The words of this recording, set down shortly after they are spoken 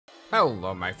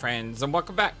Hello my friends, and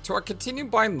welcome back to our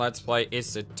continued blind Let's Play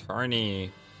Ace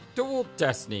Attorney Dual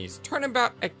Destinies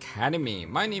Turnabout Academy.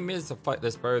 My name is the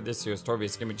FlightlessBird, this is your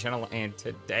story-based gaming channel, and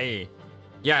today,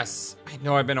 yes, I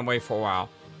know I've been away for a while.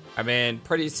 I've been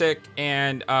pretty sick,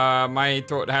 and my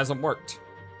throat hasn't worked.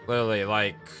 Literally,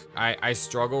 like, I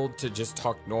struggled to just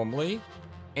talk normally,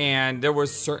 and there were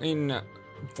certain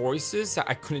voices that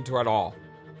I couldn't do at all.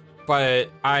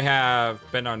 But I have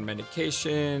been on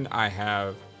medication,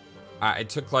 I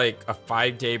took like a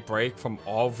 5-day break from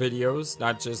all videos,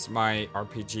 not just my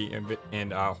RPG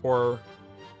and horror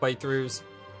playthroughs.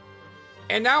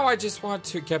 And now I just want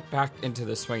to get back into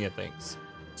the swing of things.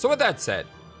 So with that said,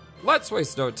 let's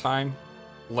waste no time.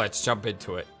 Let's jump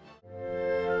into it.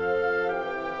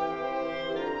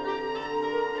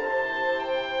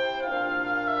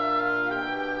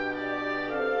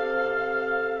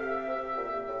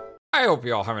 I hope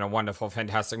you're all having a wonderful,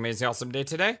 fantastic, amazing, awesome day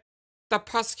today. The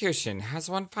prosecution has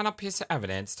one final piece of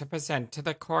evidence to present to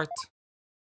the court.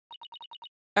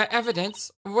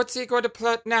 Evidence? What's he going to pull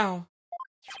out now?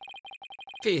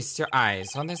 Feast your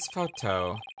eyes on this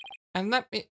photo, and let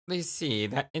me see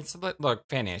that insolent look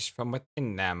vanish from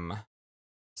within them.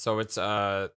 So it's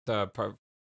the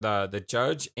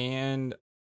judge and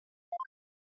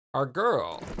our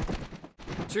girl,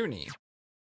 Junie.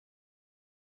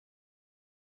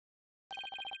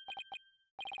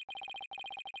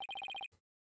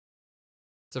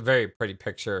 It's a very pretty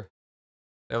picture.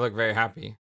 They look very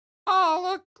happy.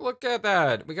 Oh, look at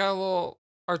that. We got a little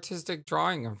artistic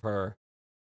drawing of her.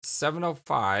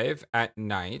 7:05 at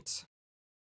night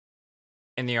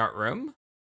in the art room.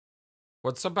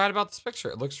 What's so bad about this picture?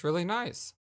 It looks really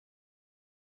nice.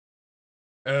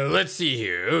 Let's see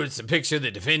here. Oh, it's a picture of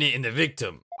the defendant and the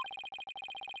victim.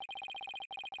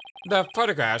 The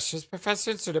photograph shows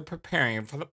Professor and student preparing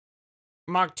for the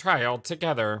mock trial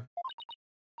together.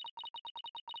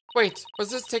 Wait,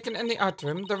 was this taken in the art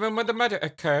room, the room where the murder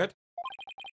occurred?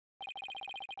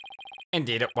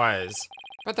 Indeed it was.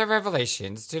 But the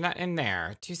revelations do not end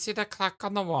there. Do you see the clock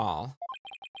on the wall?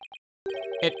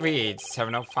 It reads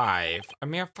 7:05, a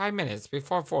mere 5 minutes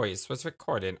before voice was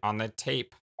recorded on the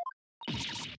tape.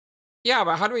 Yeah,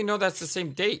 but how do we know that's the same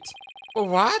date?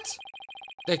 What?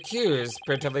 The accused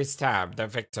brutally stabbed the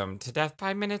victim to death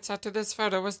 5 minutes after this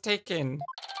photo was taken.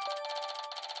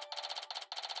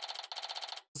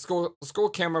 School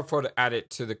camera photo added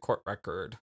to the court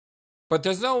record. But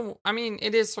there's no, I mean,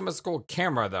 it is from a school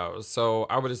camera though, so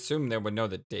I would assume they would know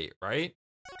the date, right?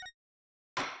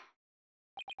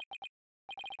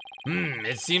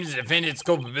 It seems the defendant's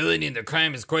culpability in the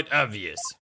crime is quite obvious.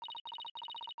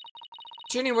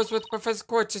 Junie was with Professor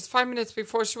Court just 5 minutes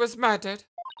before she was murdered.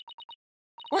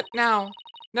 What now?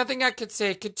 Nothing I could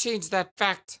say could change that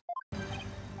fact.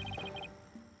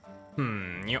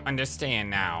 You understand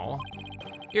now.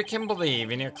 You can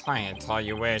believe in your client all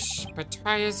you wish, but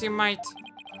try as you might.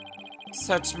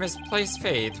 Such misplaced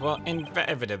faith will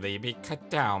inevitably be cut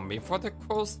down before the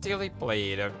cruel steely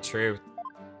blade of truth.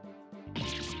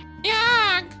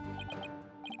 Yag!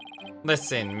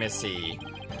 Listen, Missy.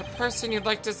 The person you'd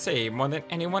like to save more than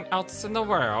anyone else in the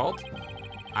world,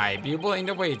 I'd be willing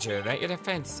to wager that your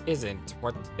defense isn't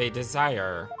what they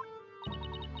desire.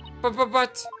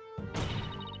 But...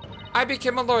 I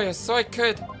became a lawyer so I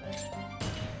could...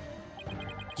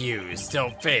 You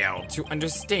still fail to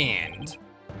understand.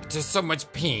 There's so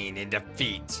much pain and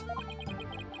defeat.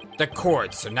 The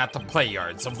courts are not the play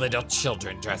yards of little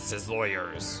children dressed as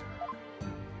lawyers.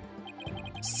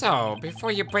 So,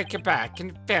 before you break your back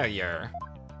in failure,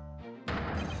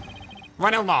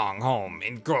 run along home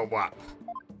and grow up.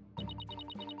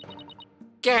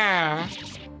 Gah!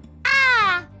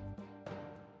 Ah!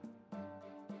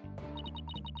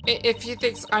 If he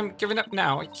thinks I'm giving up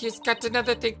now, he's got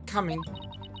another thing coming.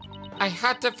 I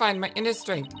had to find my inner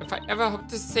strength if I ever hope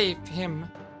to save him.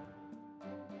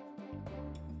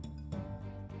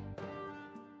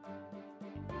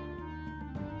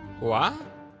 What?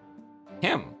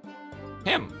 Him?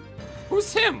 Him?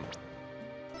 Who's him?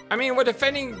 I mean, we're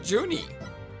defending Junie.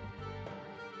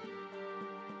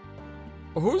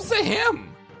 Who's the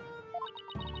him?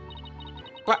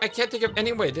 But I can't think of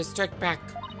any way to strike back.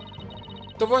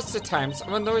 The worst of times,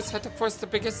 when lawyers had to force the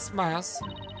biggest smiles.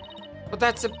 But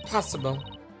that's impossible.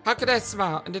 How could I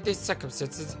smile under these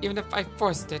circumstances, even if I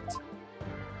forced it?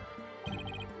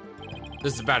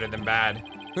 This is better than bad.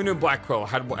 Who knew Black Quill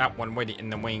had that one waiting in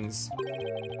the wings?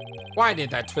 Why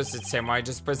did that twisted samurai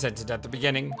just presented at the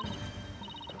beginning?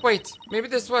 Wait, maybe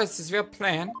this was his real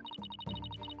plan?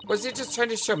 Was he just trying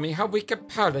to show me how weak and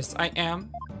powerless I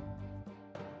am?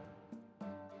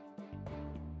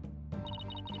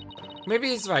 Maybe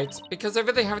he's right, because I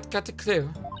really haven't got a clue.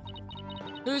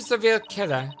 Who's the real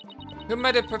killer? Who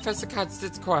murdered Professor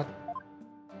Constance Court?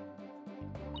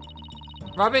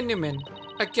 Robin Newman,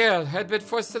 a girl who had been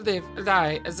forced to live a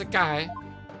lie as a guy.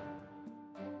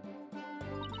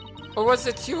 Or was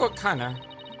it Hugh O'Connor,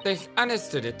 the honor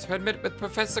student who had met with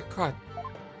Professor Court?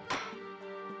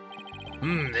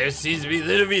 There seems to be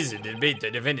little reason to debate the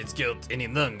defendant's guilt any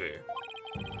longer.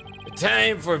 The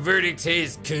time for a verdict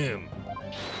has come.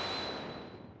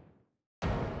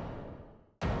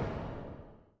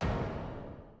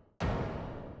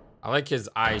 I like his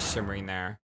eyes shimmering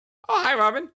there. Oh, hi,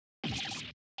 Robin.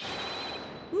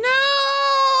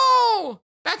 No!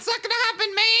 That's not gonna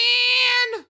happen,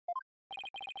 man!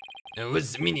 Now,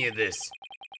 what's the meaning of this?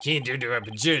 Can't interrupt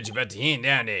a judge about to hand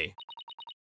down a...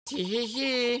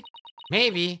 Tee-hee-hee.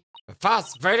 Maybe, but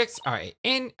false verdicts are a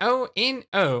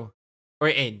N-O-N-O. Or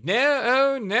a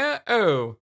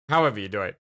no-o-no-o. However you do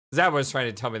it. Zab was trying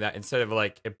to tell me that instead of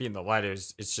like it being the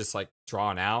letters, it's just like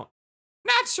drawn out.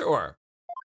 Not sure.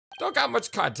 Don't got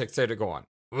much context there to go on.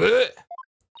 What?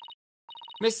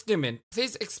 Miss Newman,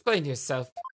 please explain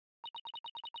yourself.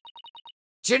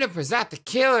 Juniper's not the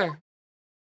killer.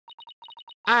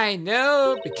 I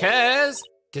know because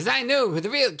I know who the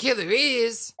real killer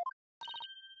is.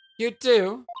 You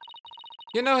do?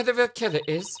 You know who the real killer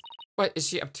is? What is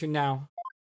she up to now?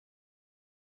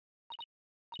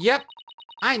 Yep,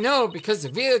 I know because the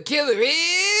real killer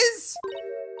is...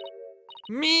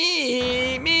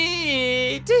 Me,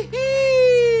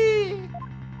 tee-hee.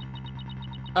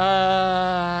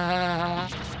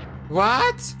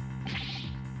 What?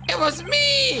 It was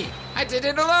me! I did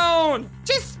it alone!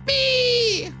 Just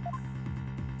me!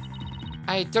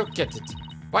 I don't get it.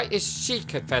 Why is she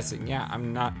confessing? Yeah,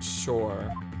 I'm not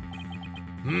sure.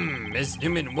 Miss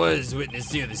Newman was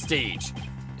witness near the stage.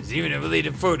 There's even a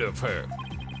related photo of her.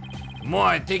 The more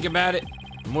I think about it,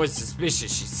 the more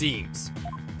suspicious she seems.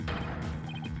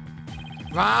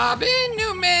 Robin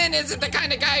Newman isn't the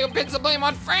kind of guy who pins the blame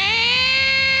on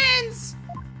friends!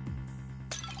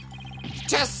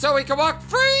 Just so he can walk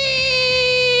free!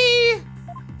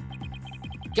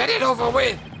 Get it over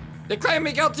with! Declare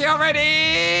me guilty already!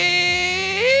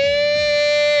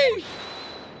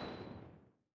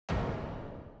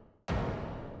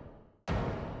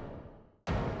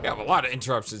 We have a lot of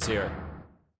interruptions here.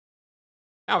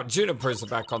 Now Juniper's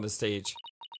back on the stage.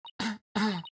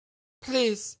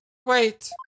 Please, wait.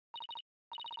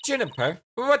 Juniper,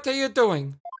 what are you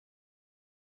doing?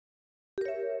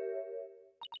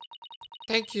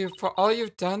 Thank you for all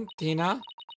you've done, Dina.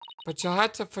 But you'll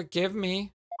have to forgive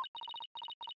me.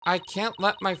 I can't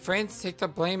let my friends take the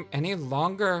blame any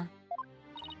longer.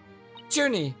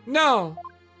 Junie, no!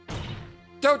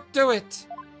 Don't do it!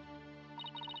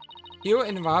 You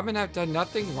and Robin have done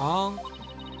nothing wrong.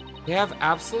 They have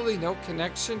absolutely no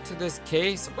connection to this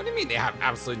case. What do you mean they have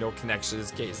absolutely no connection to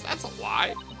this case? That's a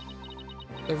lie.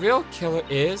 The real killer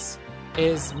is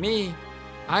me.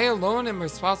 I alone am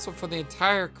responsible for the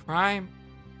entire crime.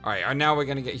 All right, now we're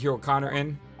gonna get Hugh O'Connor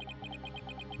in.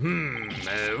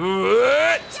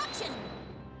 What?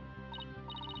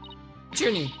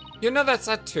 Junie, you know that's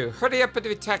not true. Hurry up and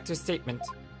retract your statement.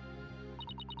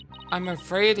 I'm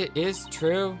afraid it is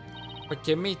true.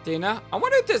 Forgive me, Dina. I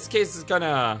wonder if this case is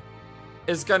gonna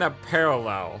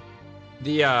parallel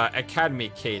the Academy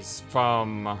case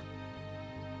from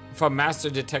Master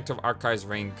Detective Archives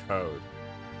Reign Code.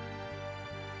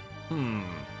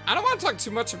 I don't want to talk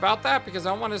too much about that because I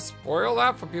don't want to spoil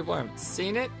that for people who haven't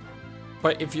seen it.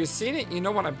 But if you've seen it, you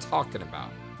know what I'm talking about.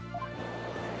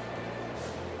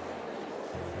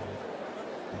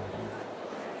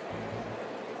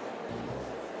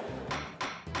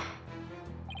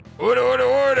 Order, order,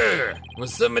 order! Will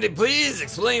somebody please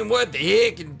explain what the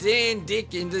heck and Dan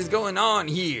Dickens is going on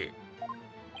here?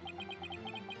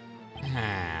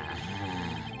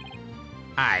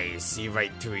 I see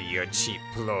right through your cheap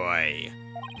ploy.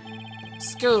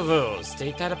 School rules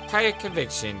state that a prior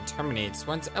conviction terminates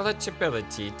one's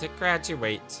eligibility to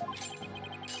graduate.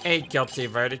 A guilty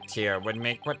verdict here would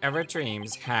make whatever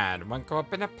dreams had one go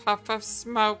up in a puff of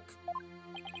smoke.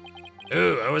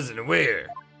 Oh, I wasn't aware.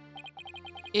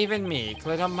 Even meek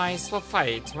little mice will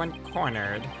fight when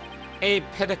cornered. A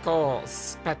pitiful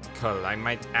spectacle, I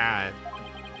might add.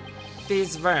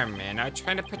 These vermin are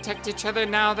trying to protect each other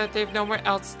now that they've nowhere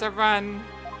else to run.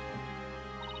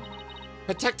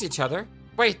 Protect each other?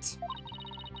 Wait.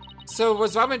 So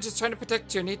was Robin just trying to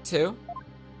protect Junie too?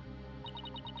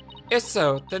 If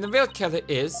so, then the real killer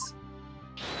is...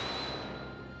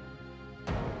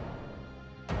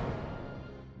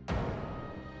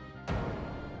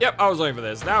 Yep, I was waiting for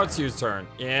this. Now it's Hugh's turn.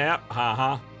 Yep,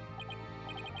 haha.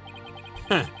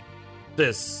 Huh.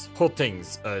 This whole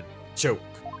thing's a joke.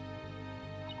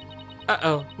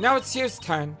 Uh-oh, now it's Hugh's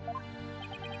turn.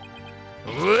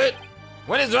 What?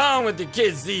 What is wrong with the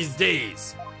kids these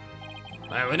days?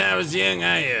 When I was young,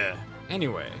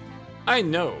 Anyway, I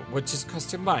know what just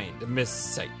crossed your mind, Miss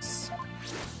Sykes.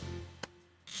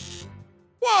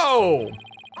 Whoa!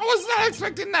 I was not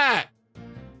expecting that!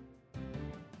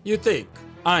 You think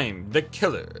I'm the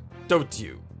killer, don't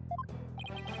you?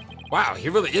 Wow, he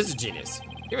really is a genius.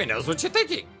 He really knows what you're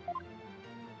thinking.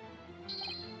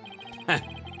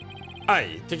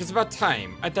 I think it's about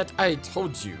time that I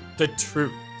told you the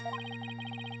truth.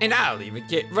 And I'll even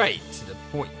get right to the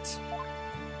point.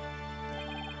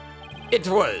 It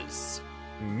was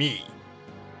me.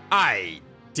 I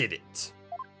did it.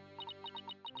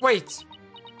 Wait.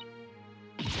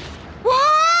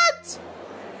 What?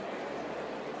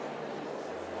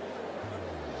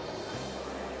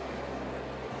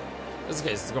 This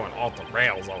case is going off the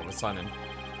rails all of a sudden.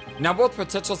 Now both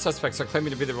potential suspects are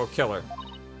claiming to be the real killer.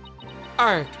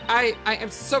 Ark, I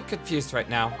am so confused right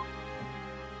now.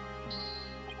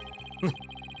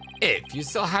 If you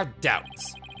still have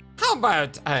doubts, how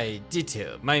about I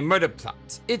detail my murder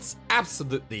plot? It's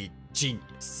absolutely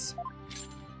genius.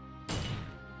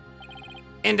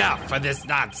 Enough for this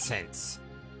nonsense.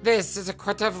 This is a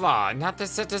court of law, not the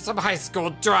set of some high school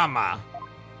drama.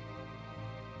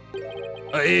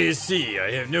 I see,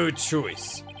 I have no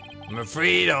choice. I'm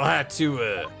afraid I'll have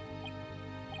to,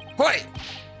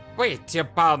 Wait, your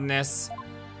baldness.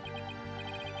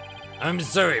 I'm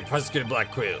sorry, Prosecutor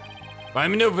Blackwell, but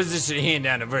I'm in no position to hand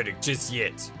down a verdict just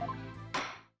yet.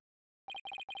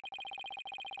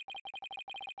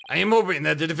 I am hoping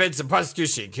that the defense and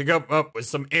prosecution can come up with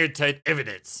some airtight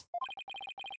evidence.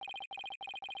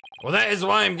 Well, that is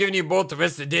why I'm giving you both the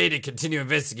rest of the day to continue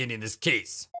investigating this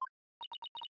case.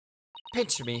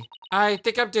 Pinch me. I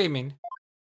think I'm dreaming.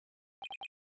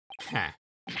 Huh.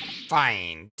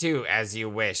 Fine, do as you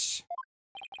wish.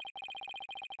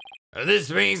 This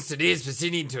brings today's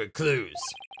proceeding to a close.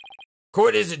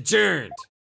 Court is adjourned.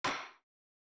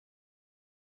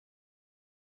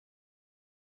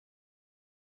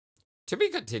 To be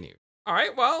continued.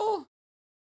 Alright, well.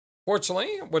 Fortunately,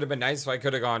 it would have been nice if I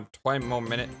could have gone 20 more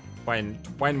minutes.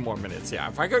 20 more minutes, yeah.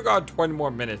 If I could have gone 20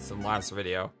 more minutes than the last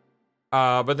video.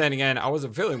 But then again, I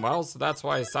wasn't feeling well, so that's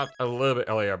why I stopped a little bit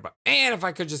earlier. And if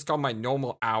I could just go my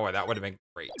normal hour, that would have been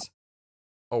great.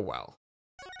 Oh well.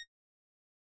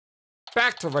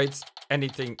 Back to Wright's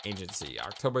Anything Agency,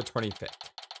 October 25th.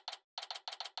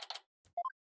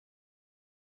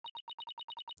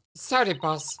 Sorry,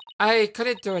 boss. I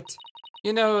couldn't do it.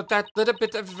 You know, that little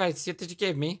bit of advice that you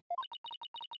gave me.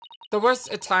 The worst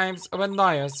at times are when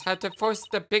lawyers had to force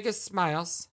the biggest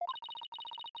smiles.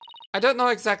 I don't know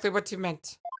exactly what you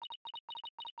meant,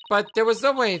 but there was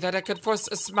no way that I could force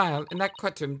a smile in that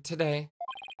courtroom today.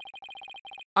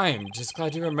 I'm just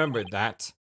glad you remembered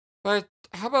that. But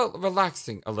how about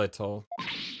relaxing a little?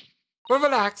 Well,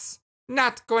 relax.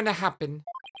 Not going to happen.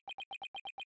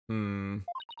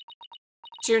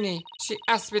 Junie, she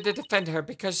asked me to defend her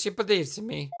because she believes in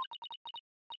me.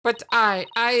 But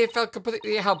I felt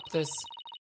completely helpless.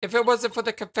 If it wasn't for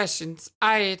the confessions,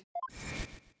 I'd...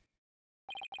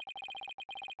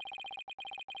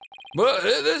 But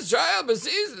this trial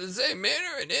proceeds in the same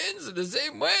manner and ends in the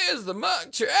same way as the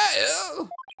mock trial.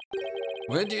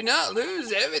 Would you not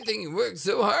lose everything you worked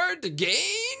so hard to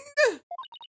gain?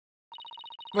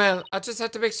 Well, I'll just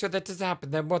have to make sure that doesn't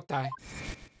happen then, won't I?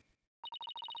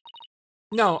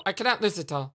 No, I cannot lose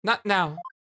it all. Not now.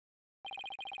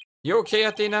 You okay,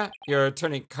 Athena? You're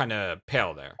turning kinda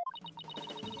pale there.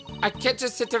 I can't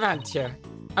just sit around here.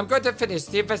 I'm going to finish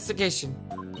the investigation.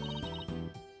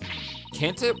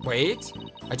 Can't it wait?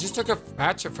 I just took a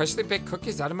batch of freshly baked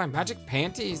cookies out of my magic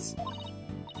panties.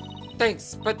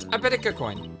 Thanks, but I better get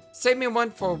going. Save me one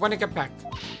for when I get back.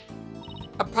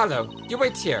 Apollo, you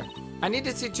wait here. I need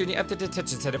to see Junie at the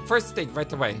detention center first thing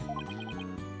right away.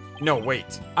 No,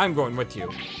 wait. I'm going with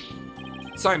you.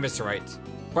 Sorry, Mr. Wright,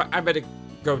 but I better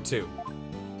go too.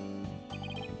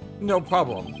 No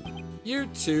problem. You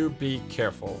two be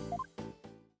careful.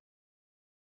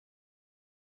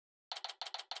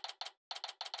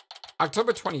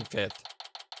 October 25th,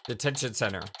 Detention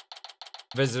Center,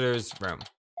 Visitor's Room.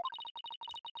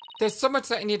 There's so much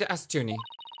that I need to ask Junie.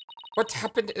 What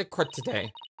happened in the court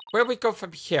today? Where do we go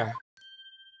from here?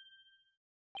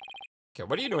 Okay,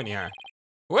 what are you doing here?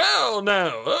 Well,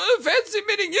 now, fancy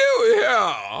meeting you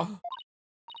here.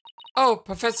 Oh,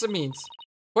 Professor Means.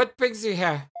 What brings you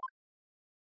here?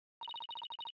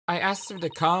 I asked him to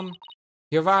come.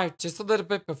 He arrived just a little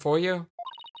bit before you.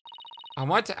 I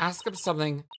want to ask him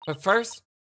something, but first,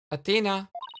 Athena.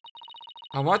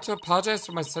 I want to apologize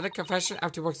for my sudden confession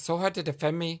after you worked so hard to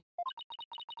defend me.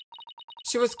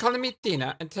 She was calling me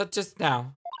Tina until just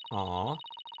now. Aww.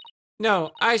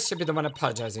 No, I should be the one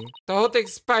apologizing. The whole thing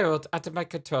spiraled out of my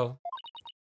control.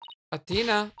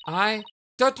 Athena,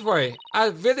 Don't worry,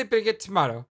 I'll really bring it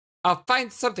tomorrow. I'll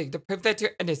find something to prove that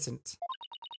you're innocent.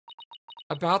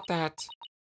 About that.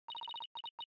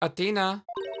 Athena,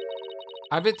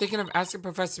 I've been thinking of asking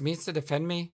Professor Means to defend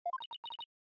me.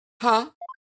 Huh?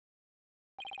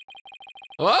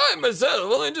 I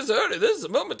myself only just heard of this a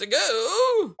moment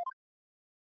ago.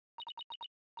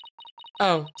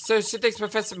 Oh, so she thinks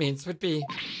Professor Means would be...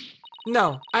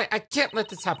 No, I can't let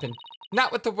this happen.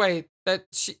 Not with the way that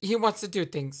he wants to do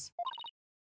things.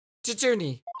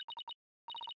 Jujuni.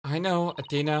 I know,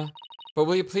 Athena, but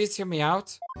will you please hear me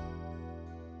out?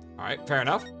 Alright, fair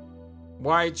enough.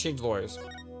 Why change lawyers?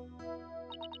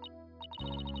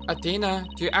 Athena,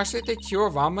 do you actually think Hugh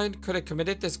or Ramen could have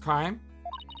committed this crime?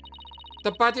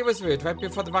 The body was moved right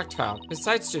before the mock trial.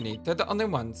 Besides Junie, they're the only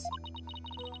ones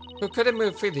who could have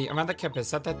moved freely around the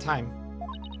campus at that time.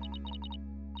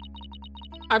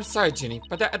 I'm sorry, Junie,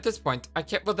 but at this point, I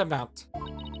can't rule them out.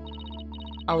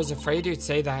 I was afraid you'd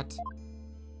say that.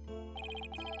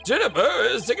 Jennifer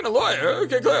is seeking a lawyer who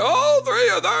can clear all three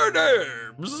of their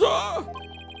names.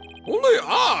 Only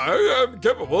I am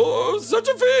capable of such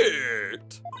a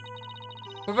feat.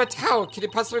 But how can you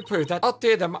possibly prove that all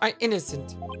three of them are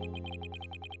innocent?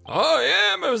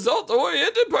 I am a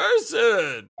result-oriented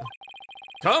person.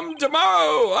 Come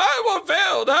tomorrow, I will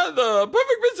fail to have the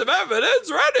perfect piece of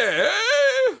evidence ready.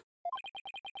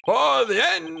 For the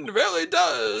end really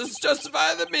does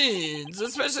justify the means,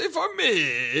 especially for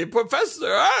me, Professor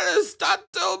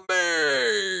Aristotle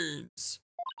Means.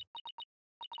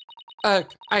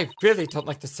 Ugh, I really don't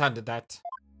like the sound of that.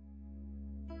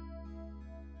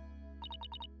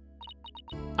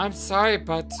 I'm sorry,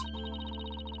 but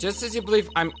just as you believe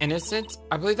I'm innocent,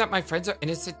 I believe that my friends are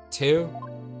innocent too.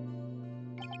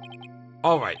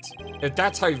 Alright, if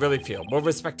that's how you really feel, we'll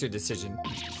respect your decision.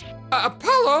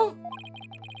 Apollo?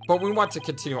 But we want to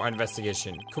continue our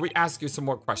investigation. Could we ask you some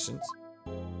more questions?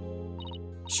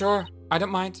 Sure, I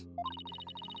don't mind.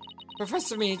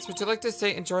 Professor Means, would you like to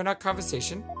stay and join our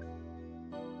conversation?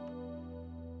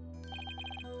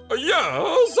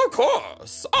 Yes, of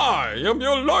course. I am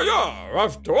your lawyer,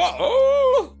 after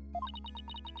all.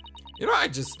 You know, I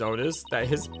just noticed that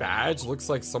his badge looks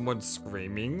like someone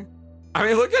screaming. I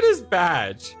mean, look at his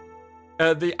badge.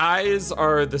 The eyes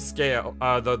are the scale,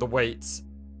 the weights.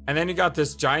 And then you got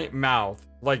this giant mouth,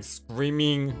 like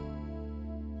screaming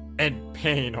in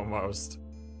pain almost.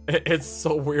 It's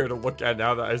so weird to look at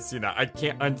now that I've seen that. I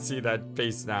can't unsee that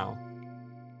face now.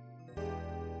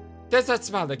 There's that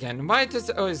smile again. Why does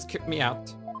it always keep me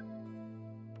out?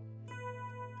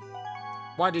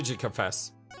 Why did you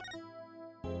confess?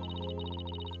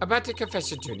 About to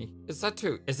confess, Junie. Is that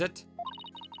true, is it?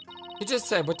 You just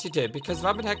said what you did because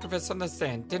Robin had confessed on the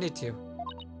stand, didn't you?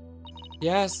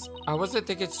 Yes, I wasn't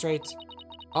thinking straight.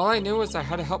 All I knew was I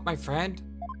had to help my friend.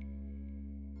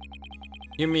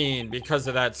 You mean because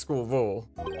of that school rule?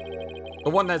 The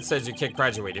one that says you can't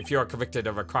graduate if you are convicted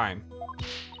of a crime.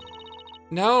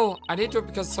 No, I didn't do it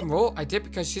because of some rule. I did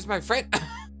because she's my friend.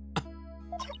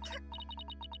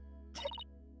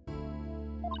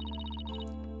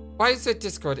 Why is there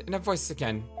discord in a voice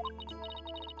again?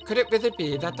 Could it really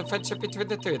be that the friendship between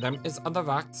the three of them is on the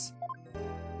rocks?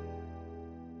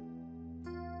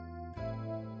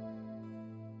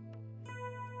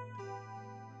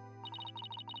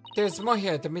 There's more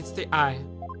here than meets the eye.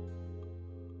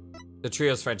 The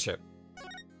trio's friendship.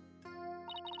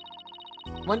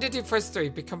 When did you first three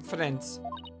become friends?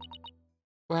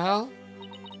 Well,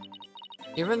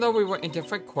 even though we were in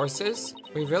different courses,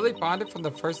 we really bonded from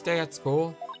the first day at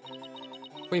school.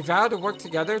 We vowed to work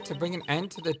together to bring an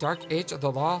end to the dark age of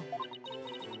the law.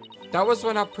 That was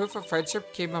when our proof of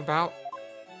friendship came about.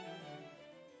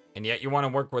 And yet you want to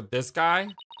work with this guy?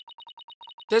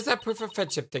 There's that proof of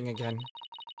friendship thing again.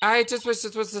 I just wish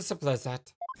this was as simple as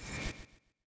that.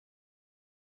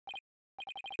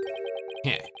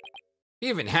 Yeah. We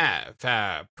even have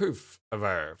proof of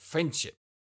our friendship.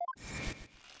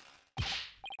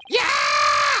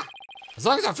 Yeah! As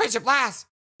long as our friendship lasts,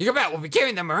 you can bet we'll be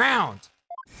carrying them around.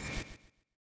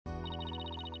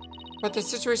 But the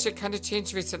situation kind of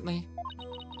changed recently.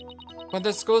 When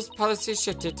the school's policy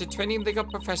shifted to training legal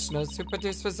professionals who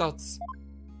produce results.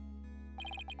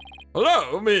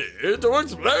 Allow me to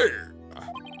explain.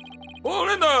 Well,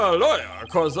 in the lawyer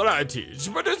course that I teach,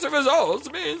 producing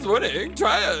results means winning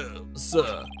trials.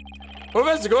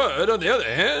 Professor Good, on the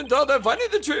other hand, thought that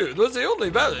finding the truth was the only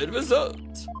valid result.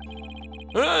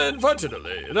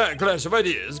 Unfortunately, that clash of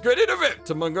ideas created a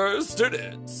rift among our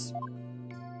students.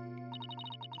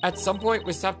 At some point,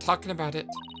 we stopped talking about it.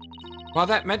 While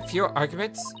that meant fewer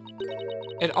arguments,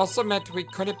 it also meant we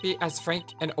couldn't be as frank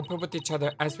and open with each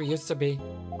other as we used to be.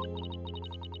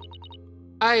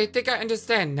 I think I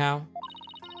understand now.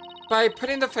 By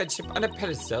putting the friendship on a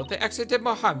pedestal, they actually did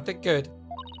more harm than good.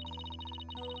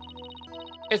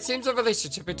 It seems the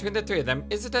relationship between the three of them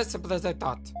isn't as simple as I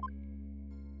thought.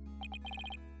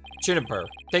 Juniper,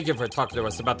 thank you for talking to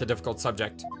us about the difficult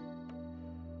subject.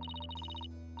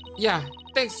 Yeah,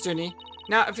 thanks, Junie.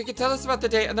 Now, if you could tell us about the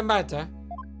day of the murder.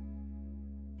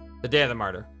 The day of the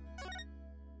murder.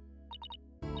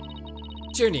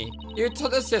 Junie, you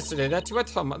told us yesterday that you went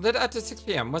home a little after 6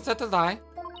 p.m. Was that a lie?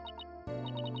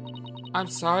 I'm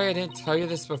sorry I didn't tell you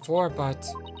this before, but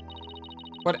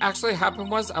what actually happened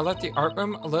was I left the art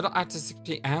room a little after 6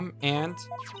 p.m. and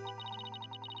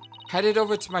headed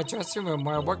over to my dressing room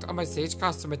where I worked on my stage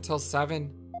costume until 7.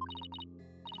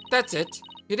 That's it.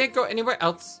 You didn't go anywhere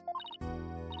else?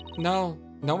 No,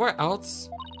 nowhere else.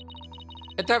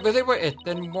 If that really were it,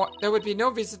 then there would be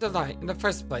no reason to lie in the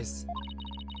first place.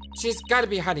 She's gotta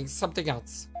be hiding something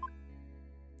else.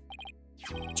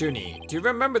 Junie, do you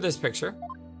remember this picture?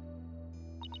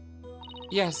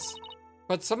 Yes,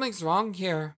 but something's wrong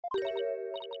here.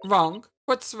 Wrong?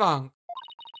 What's wrong?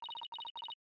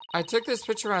 I took this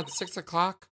picture around 6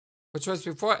 o'clock, which was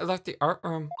before I left the art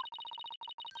room.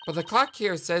 But the clock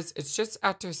here says it's just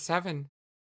after 7.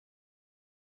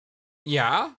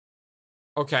 Yeah?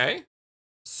 Okay.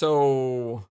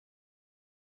 So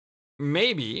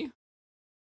maybe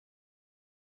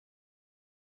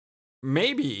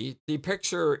the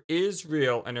picture is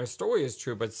real and her story is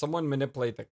true, but someone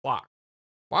manipulated the clock.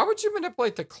 Why would you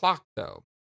manipulate the clock, though?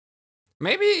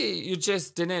 Maybe you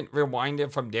just didn't rewind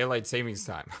it from daylight savings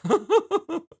time.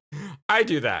 I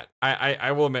do that.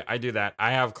 I will admit, I do that.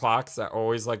 I have clocks that are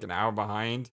always like an hour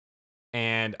behind.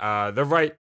 And they're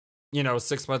right,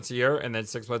 6 months a year, and then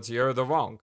 6 months a year, they're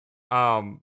wrong.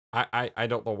 I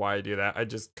don't know why I do that. I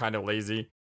just kind of lazy.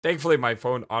 Thankfully, my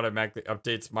phone automatically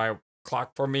updates my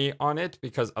clock for me on it,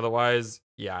 because otherwise,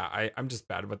 yeah, I'm just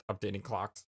bad with updating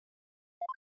clocks.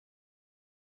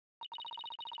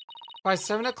 By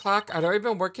 7 o'clock, I'd already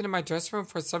been working in my dressing room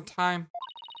for some time.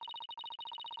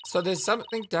 So there's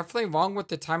something definitely wrong with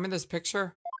the time in this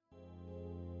picture.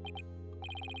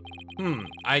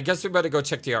 I guess we better go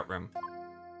check the art room.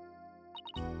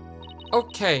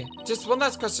 Okay, just one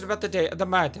last question about the day of the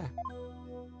murder.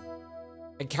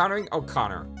 Encountering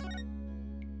O'Connor.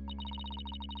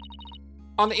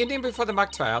 On the evening before the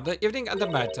mock trial, the evening of the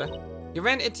murder, you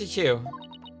ran into Hugh.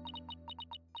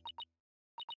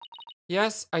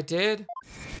 Yes, I did.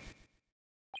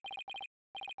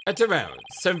 At around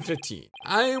 7:15,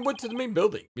 I went to the main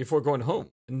building before going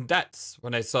home, and that's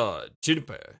when I saw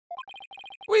Juniper.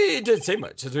 We didn't say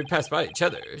much as we passed by each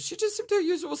other. She just seemed her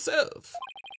usual self.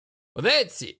 Well,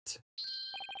 that's it.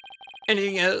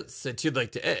 Anything else that you'd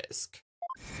like to ask?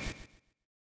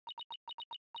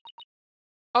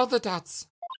 All the dots.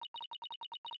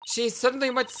 She suddenly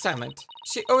went silent.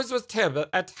 She always was terrible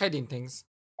at hiding things.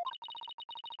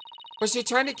 Was she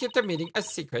trying to keep the meeting a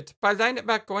secret by lying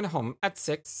about going home at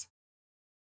 6?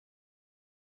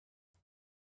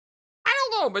 I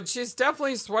don't know, but she's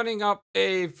definitely sweating up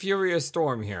a furious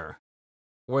storm here.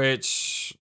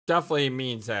 Which definitely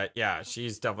means that, yeah,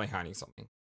 she's definitely hiding something.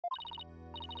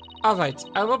 Alright,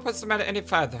 I won't press the matter any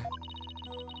further.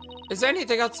 Is there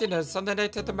anything else you noticed on the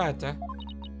night of the murder?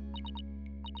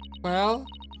 Well,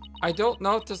 I don't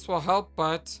know if this will help,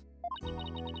 but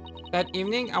that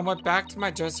evening I went back to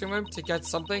my dressing room to get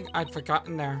something I'd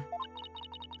forgotten there.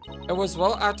 It was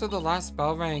well after the last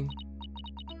bell rang.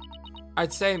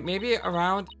 I'd say maybe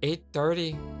around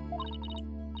 8:30.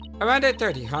 Around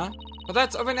 8:30, huh? Well,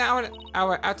 that's over an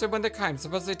hour after when the crime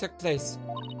supposedly took place.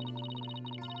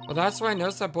 Well, that's where I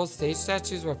noticed that both stage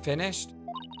statues were finished.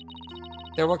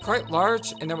 They were quite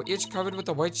large, and they were each covered with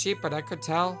a white sheet, but I could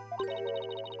tell.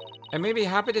 It made me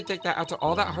happy to think that after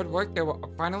all that hard work, they were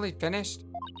finally finished.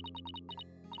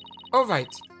 Oh,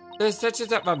 right. The statues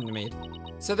that Robin made.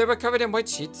 So they were covered in white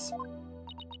sheets.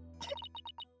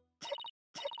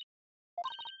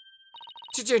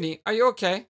 Junie, are you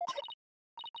okay?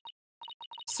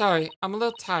 Sorry, I'm a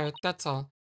little tired, that's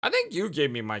all. I think you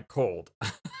gave me my cold.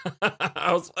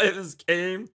 I was playing this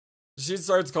game. She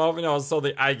starts coughing, all of a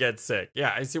sudden I get sick.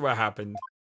 Yeah, I see what happened.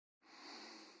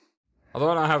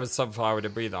 Although I don't have a sunflower to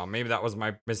breathe on. Maybe that was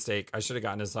my mistake. I should have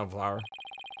gotten a sunflower.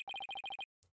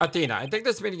 Athena, I think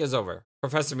this meeting is over.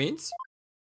 Professor Means?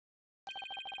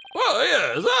 Well,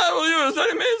 yes, I will use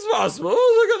any means possible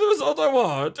to get the result I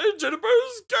want in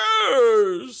Juniper's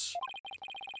case.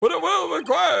 But it will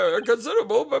require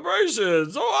considerable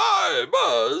preparation, so I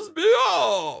must be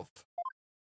off.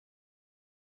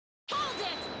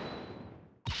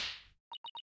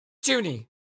 Junie,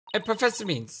 and Professor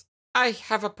Means, I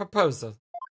have a proposal.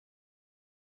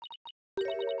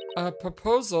 A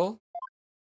proposal?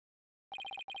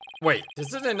 Wait, this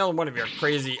isn't another one of your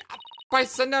crazy... By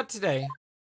sundown today.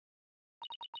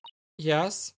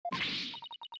 Yes?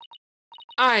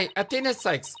 I, Athena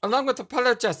Sykes, along with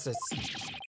Apollo Justice.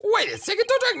 Wait a second,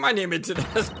 don't drag my name into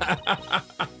this.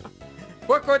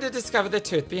 We're going to discover the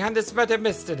truth behind this murder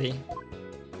mystery.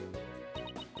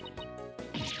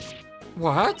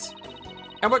 What?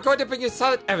 And we're going to bring you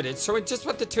solid evidence showing just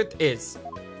what the truth is.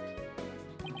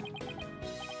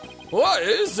 What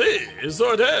is it?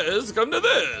 So it has come to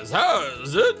this,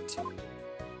 has it?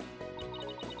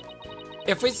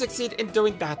 If we succeed in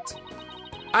doing that,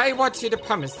 I want you to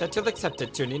promise that you'll accept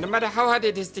it, Junie, no matter how hard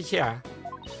it is to hear.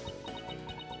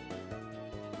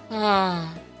 Then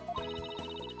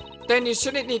you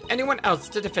shouldn't need anyone else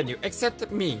to defend you except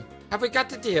me. Have we got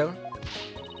the deal?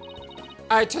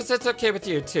 I trust it's okay with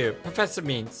you too, Professor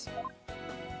Means.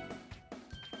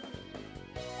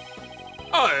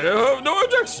 I have no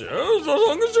objections as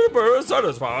long as Juniper is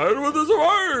satisfied with this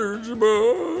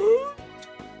arrangement.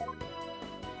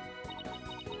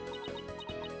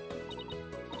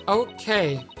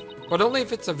 Okay, but only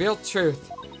if it's a real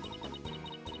truth.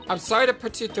 I'm sorry to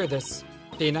put you through this,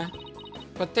 Dina,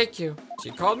 but thank you. She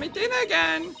called me Dina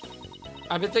again.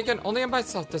 I've been thinking only of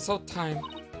myself this whole time.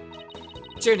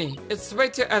 Junie, it's way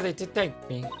too early to thank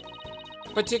me.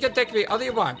 But you can thank me all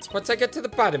you want once I get to the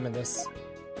bottom of this.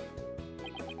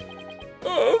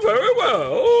 Oh, very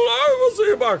well. I will see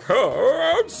you back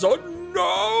here at sundown.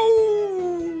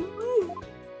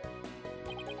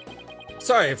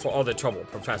 Sorry for all the trouble,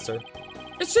 Professor.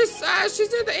 It's just,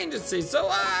 she's in the agency,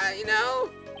 so, you know.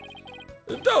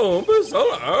 Don't be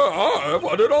silly. I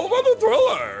wanted all about the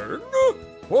thriller.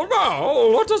 Well, now,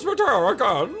 let us return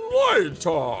again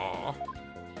later.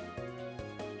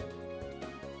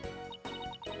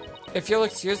 If you'll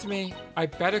excuse me, I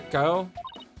better go.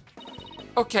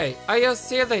 Okay, I'll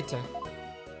see you later.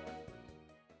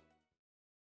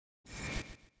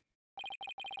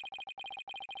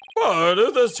 But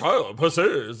if this trial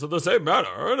proceeds in the same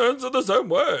manner and ends in the same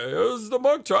way as the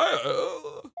mock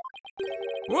trial,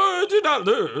 we do not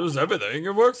lose everything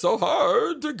you worked so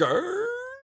hard to gain.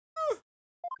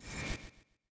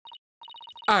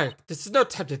 This is no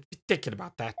time to be thinking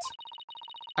about that.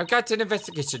 I've got an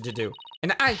investigation to do,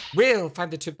 and I will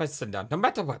find the truth by sundown, no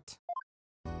matter what.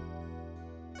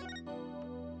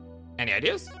 Any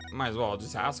ideas? Might as well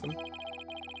just ask him.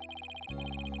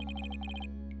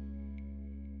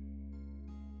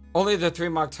 Only the 3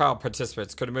 mock trial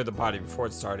participants could move the body before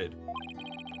it started.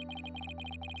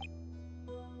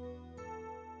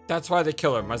 That's why the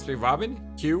killer must be Robin,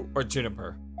 Hugh, or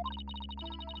Juniper.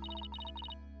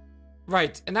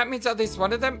 Right, and that means at least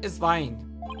one of them is lying.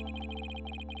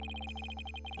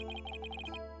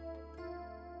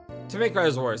 To make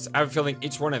matters worse, I have a feeling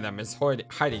each one of them is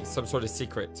hiding some sort of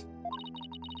secret.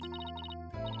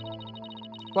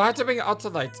 We'll have to bring it all to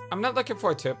light. I'm not looking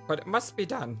forward to it, but it must be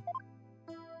done.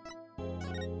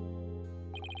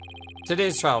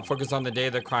 Today's trial focused on the day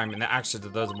of the crime and the actions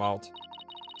of those involved.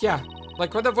 Yeah,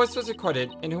 like when the voice was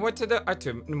recorded and who went to the art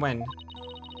room and when.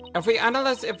 If we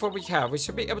analyze the info we have, we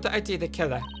should be able to ID the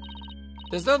killer.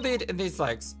 There's no lead in these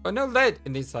legs, or no lead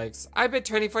in these legs. I've been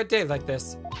training for a day like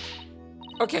this.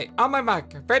 Okay, on my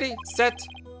mark. Ready, set.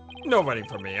 No running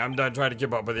for me. I'm done trying to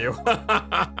keep up with you.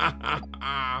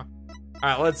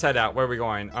 Alright, let's head out. Where are we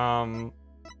going?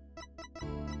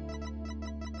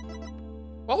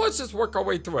 Well, let's just work our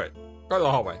way through it. Go to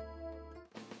the hallway.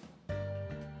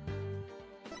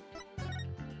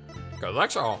 Go to the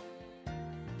lecture hall.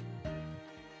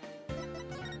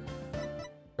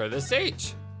 Go to the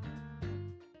stage.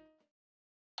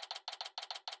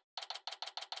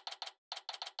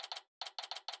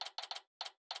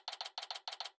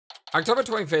 October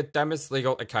 25th, Demis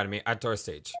Legal Academy, outdoor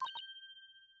stage.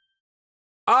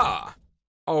 Ah!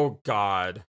 Oh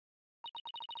god.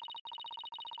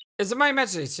 Is it my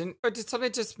imagination, or did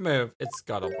something just move? It's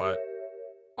scuttlebutt.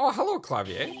 Oh, hello,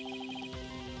 Clavier.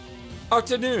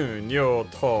 Afternoon,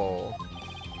 Yoto.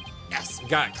 Yes, we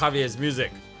got Clavier's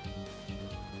music.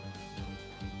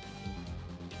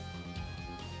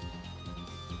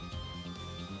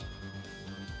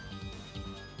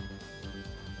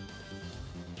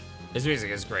 His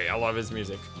music is great. I love his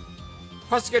music.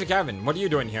 Prosecutor Gavin, what are you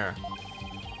doing here?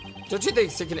 Don't you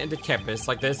think sneaking into campus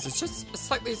like this is just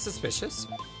slightly suspicious?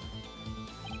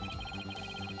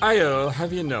 I'll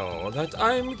have you know that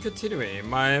I'm continuing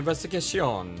my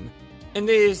investigation in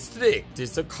the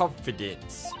strictest of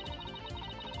confidence.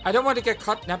 I don't want to get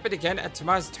caught napping again at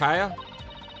tomorrow's trial.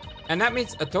 And that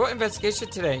means a thorough investigation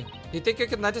today. You think you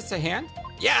can lend us a hand?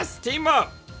 Yes, team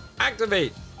up!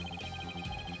 Activate!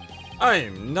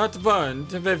 I'm not one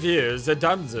to refuse a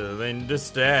damsel in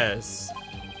distress.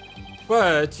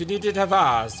 But you needn't have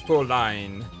asked for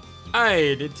line.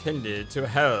 I'd intended to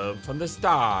help from the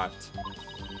start.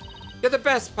 You're the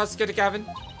best, Prosecutor Gavin.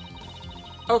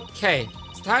 Okay,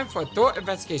 it's time for a thorough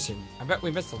investigation. I bet we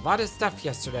missed a lot of stuff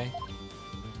yesterday.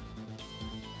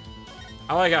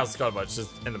 I like how Scuttlebutt's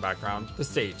just in the background. The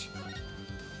stage.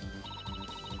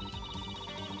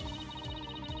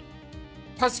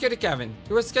 Prosecutor Gavin,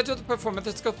 you were scheduled to perform at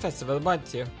the school festival,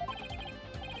 weren't you?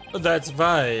 That's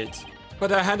right.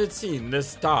 But I hadn't seen the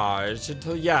stars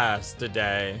until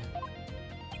yesterday.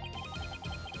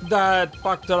 That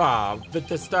backdrop with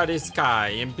the starry sky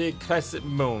and big crescent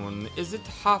moon isn't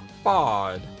half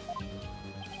bad.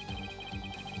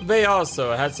 They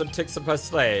also had some ticks up a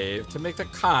slave to make the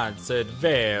concert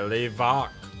very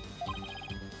rock.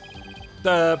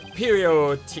 The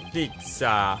pyrotechnics,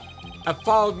 a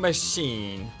fog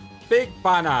machine, big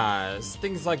banners,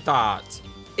 things like that.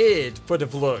 It would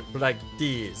have looked like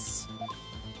this.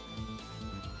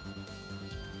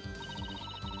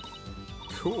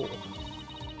 Cool.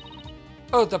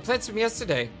 Oh, the plates from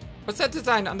yesterday. What's that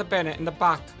design on the banner in the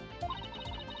back?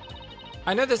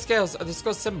 I know the scales are the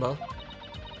school symbol.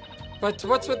 But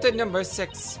what's with the number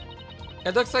 6?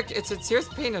 It looks like it's a serious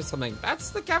pain or something.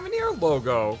 That's the Cavalier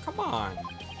logo. Come on.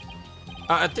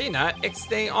 Athena,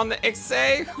 Ixnay on the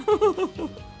Ixay?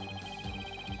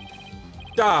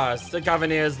 That's the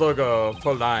Cavalier's logo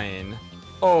for line.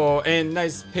 Oh, a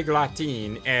nice pig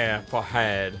Latin air for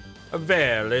head.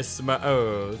 Very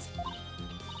smooth.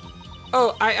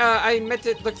 Oh, I meant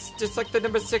it looks just like the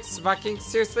number 6 rocking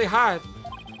seriously hard.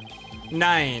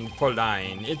 9 for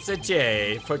line. It's a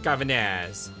J for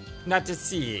Cavaliers, not a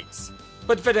 6.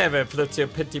 But whatever floats your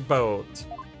pretty boat.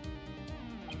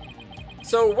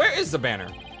 So where is the banner?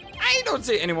 I don't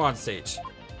see anyone on stage.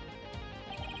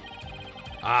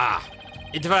 Ah,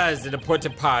 it was an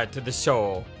important part of the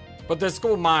show, but the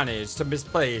school managed to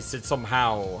misplace it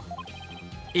somehow.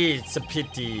 It's a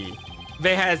pity.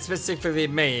 They had specifically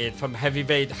made from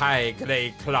heavyweight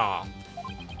high-grade cloth.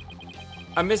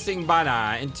 A missing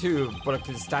banner and 2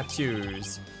 broken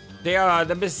statues. There are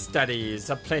the mysteries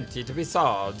aplenty to be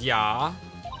solved, yeah?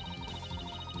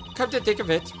 Come to think of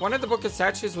it, one of the broken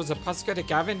statues was a Prosecutor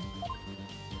Gavin.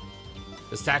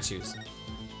 The statues.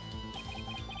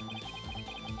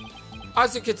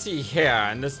 As you can see here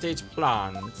in the stage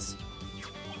plans.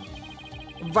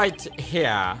 Right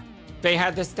here, they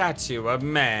had the statue of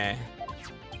me.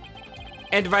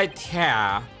 And right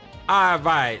here, our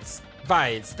right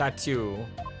statue.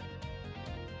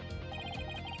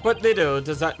 But little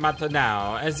does that matter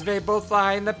now, as they both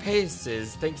lie in the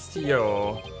paces thanks to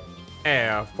your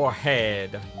air for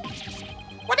head.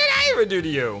 What did I ever do to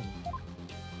you?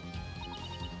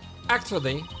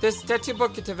 Actually, this statue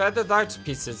broke into rather large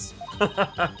pieces.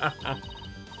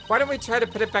 Why don't we try to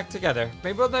put it back together?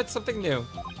 Maybe we'll learn something new.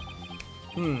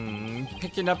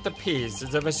 Picking up the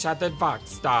pieces of a shattered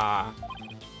box star.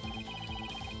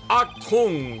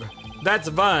 Achtung!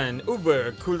 That's one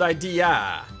uber cool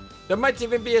idea. There might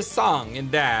even be a song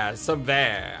in there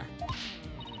somewhere.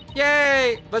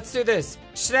 Yay! Let's do this.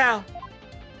 Schnell!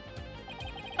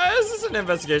 This is an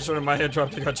investigation of my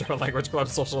interrupting a German language club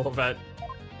social event.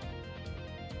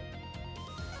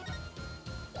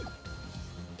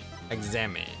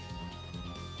 Examine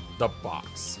the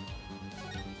box.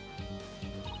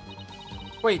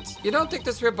 Wait, you don't think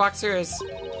this real box here is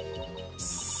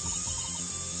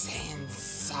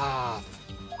sense off?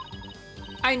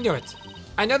 I knew it.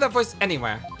 I know that voice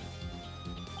anywhere.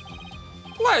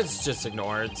 Let's just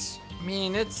ignore it. I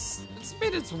mean, it's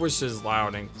made its wishes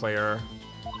loud and clear.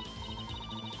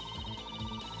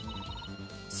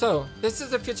 So, this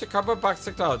is the future cardboard box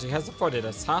technology has afforded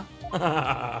us, huh?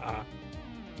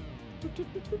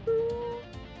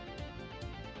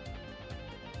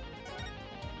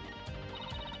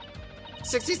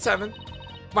 67.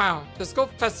 Wow, the school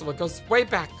festival goes way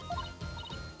back.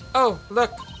 Oh,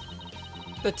 look.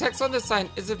 The text on the sign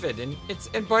isn't written, it's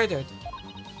embroidered.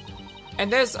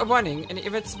 And there's a warning in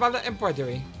even smaller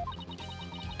embroidery.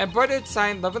 Embroidered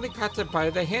sign lovingly crafted by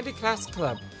the Handicrafts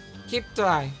Club. Keep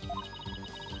dry.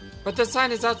 But the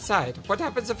sign is outside. What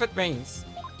happens if it rains?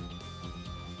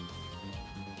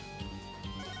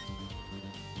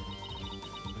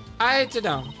 I don't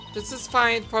know. This is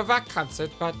fine for a rock concert,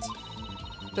 but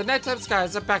the nighttime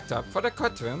skies are backed up for the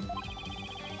courtroom.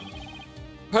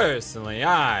 Personally,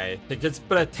 I think it's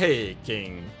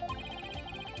breathtaking.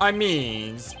 I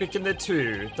mean, speaking the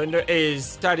truth under a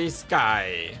starry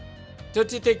sky.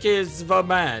 Don't you think it's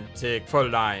romantic for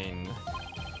line?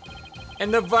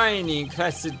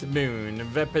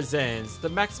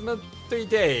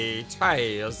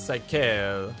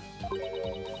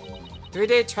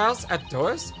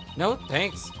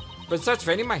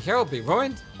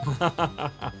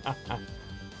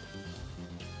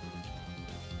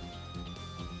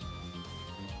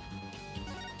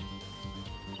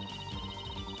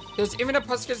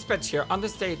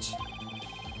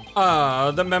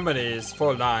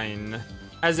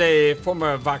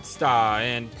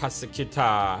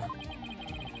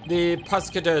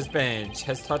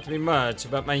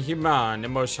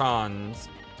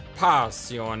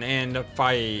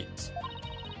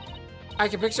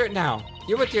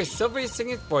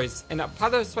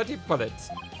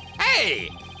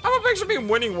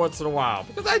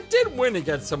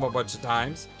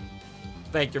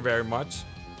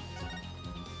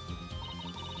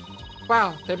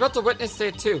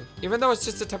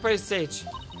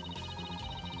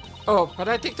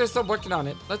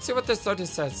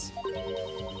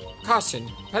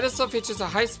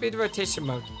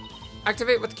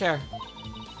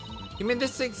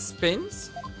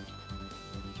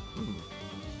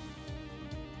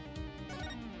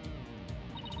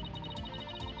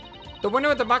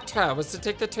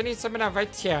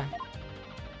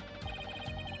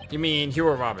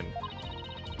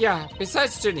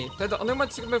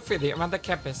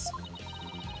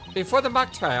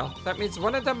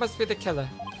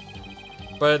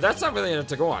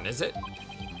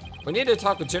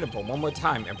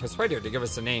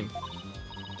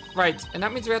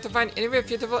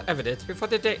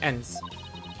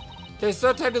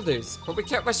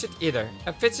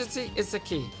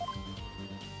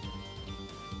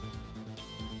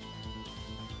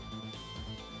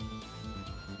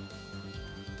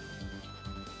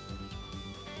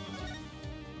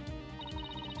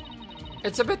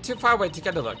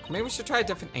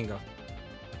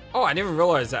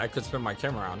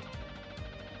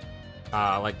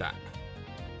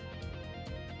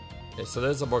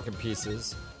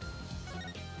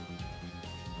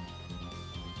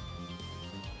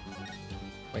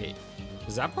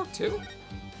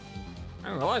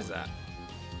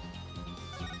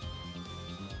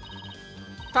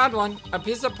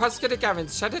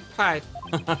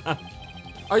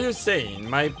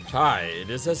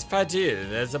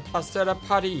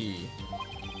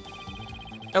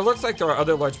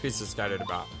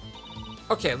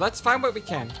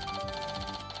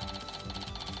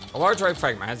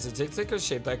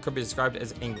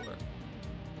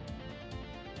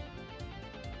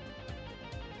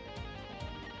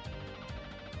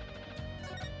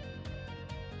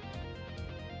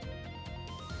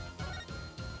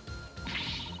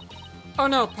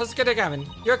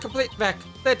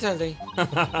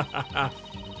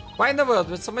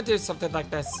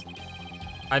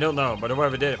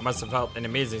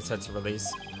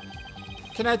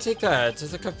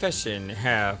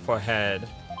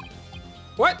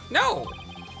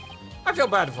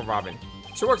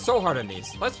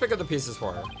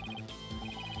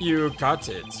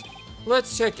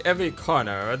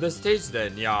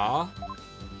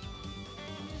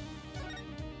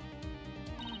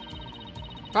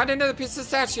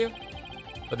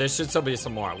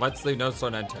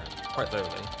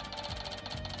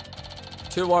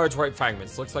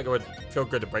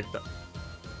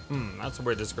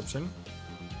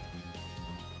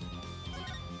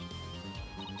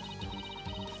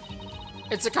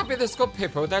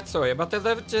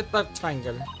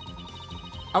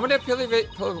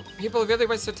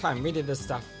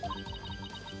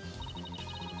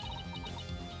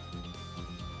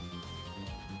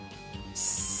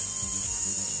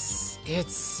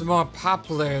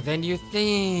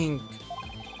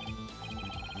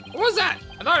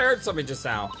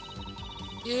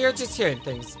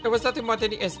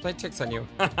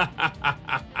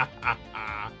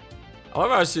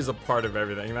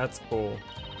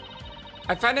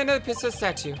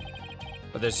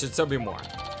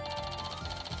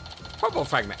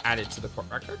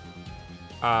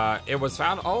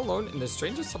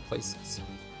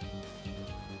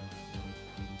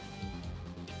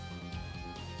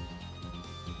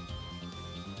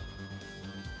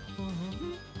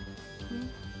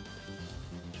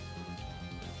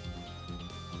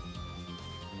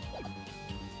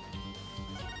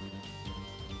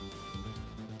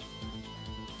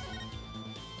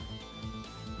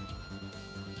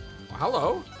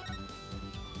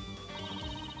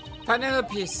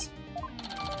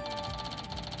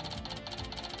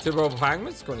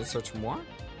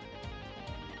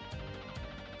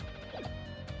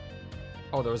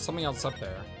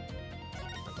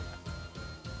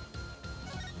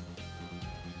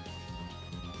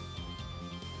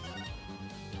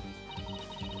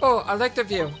 Oh, I like the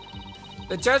view.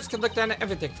 The judge can look down at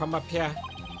everything from up here.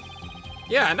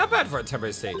 Yeah, not bad for a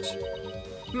temporary stage.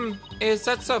 Is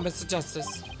that so, Mr.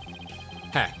 Justice?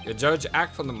 Heck, your judge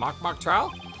act from the mock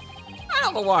trial? I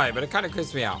don't know why, but it kind of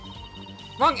creeps me out.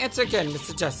 Wrong answer again,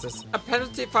 Mr. Justice. A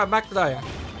penalty for a mock lawyer.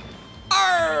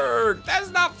 Arrgh! That's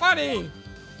not funny!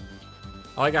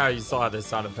 I like how you saw this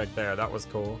sound effect there. That was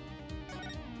cool.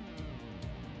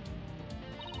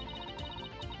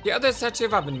 The other statue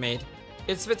Robin made.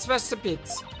 It's been smashed to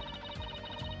bits.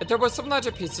 If there were some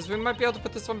larger pieces, we might be able to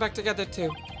put this one back together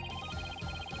too.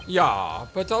 Yeah,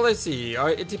 but all I see are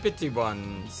itty-bitty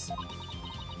ones.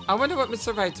 I wonder what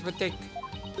Mr. Wright would think.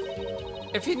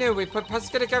 If he knew we put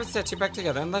Pascal Gavin's statue back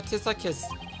together and left his like his.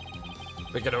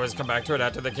 We could always come back to it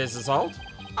after the case is solved.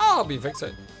 I'll help you fix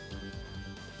it.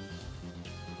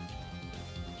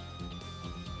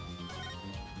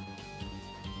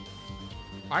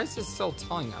 Why is it still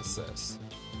telling us this?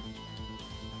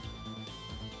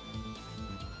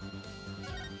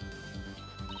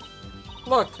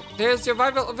 Look, there's your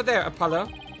rival over there, Apollo.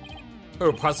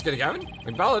 Who, Pascal Gavin?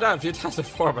 We battled out a few times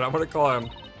before, but I want to call him.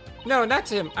 No, not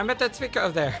him. I meant that speaker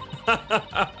over there.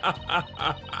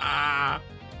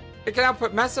 It can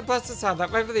output massive blasts of sound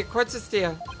that rival the Quartz of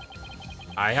Steel.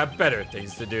 I have better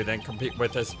things to do than compete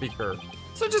with a speaker,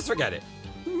 so just forget it.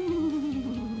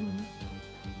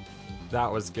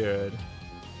 That was good.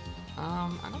 I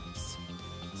don't see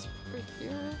it's over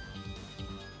here.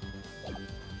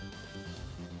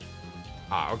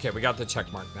 Ah, okay, we got the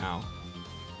check mark now.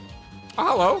 Oh,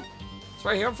 hello. It's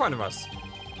right here in front of us.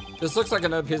 This looks like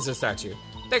another piece of statue.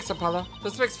 Thanks, Apollo.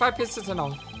 This makes 5 pieces in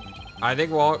all. I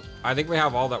think we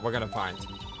have all that we're gonna find.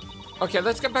 Okay,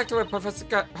 let's get back to where Professor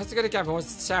Gavin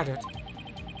was shattered.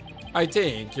 I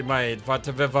think you might want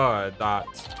to revert that.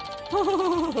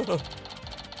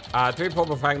 3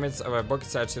 purple fragments of a book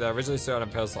statue that originally stood on a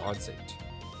pedestal on stage.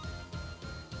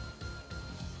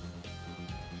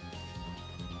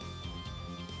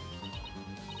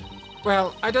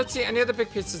 Well, I don't see any other big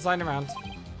pieces lying around.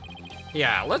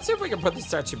 Yeah, let's see if we can put the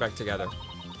statue back together.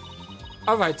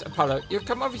 Alright, Apollo, you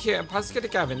come over here and pass it to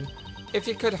Gavin. If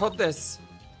you could hold this.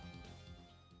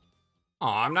 Oh,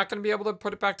 I'm not gonna be able to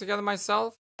put it back together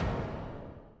myself?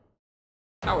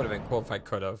 That would have been cool if I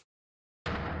could have.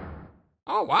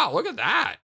 Oh wow, look at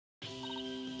that!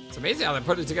 It's amazing how they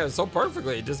put it together so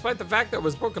perfectly, despite the fact that it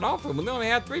was broken off and we only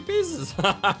had 3 pieces.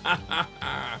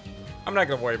 I'm not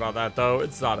gonna worry about that though,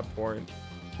 it's not important.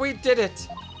 We did it!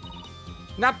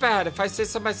 Not bad, if I say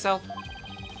so myself.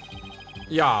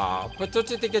 Yeah, but don't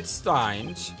you think it's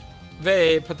strange?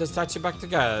 They put the statue back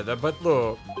together, but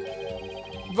look.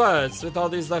 What's with all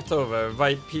these leftover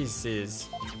white pieces?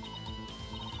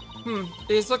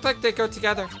 These look like they go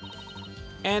together.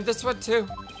 And this one too.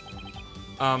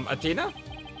 Athena?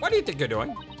 What do you think you're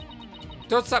doing?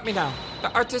 Don't stop me now.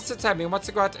 The artist inside me wants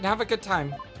to go out and have a good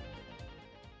time.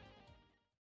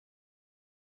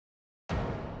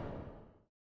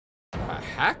 The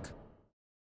heck?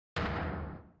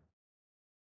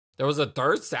 There was a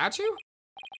 3rd statue?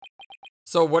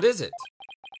 So what is it?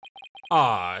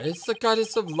 Ah, it's the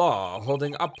goddess of law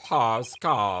holding a pair of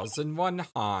scars in one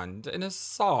hand and a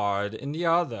sword in the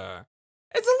other.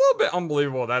 It's a little bit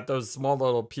unbelievable that those small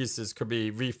little pieces could be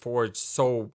reforged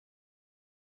so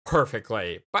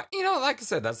perfectly. But, you know, like I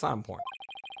said, that's not important.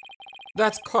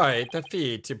 That's quite the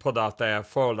feat you pulled off there,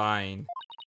 Fräulein.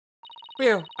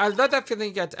 Phew, I love that feeling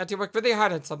you get after you work really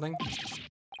hard at something.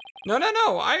 No,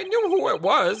 I knew who it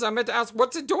was. I meant to ask,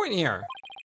 what's it doing here?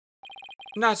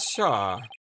 Not sure.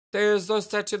 There's no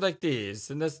statue like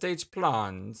these in the stage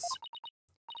plans.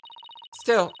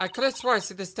 Still, I could have swore I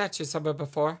seen this statue somewhere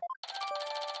before.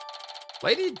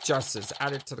 Lady Justice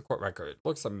added to the court record.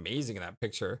 Looks amazing in that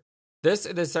picture. This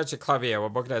and the statue clavier were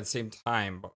broken at the same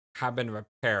time, but have been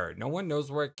repaired. No one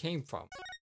knows where it came from.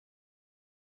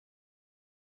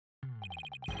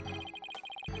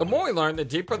 The more we learn, the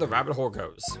deeper the rabbit hole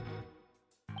goes.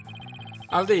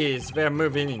 At least we're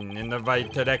moving in the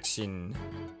right direction.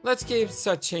 Let's keep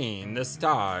searching the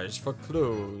stars for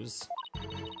clues.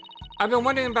 I've been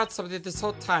wondering about something this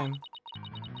whole time.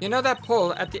 You know that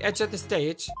pole at the edge of the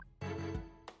stage?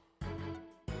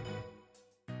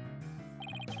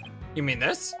 You mean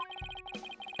this?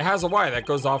 It has a wire that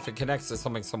goes off and connects to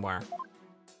something somewhere.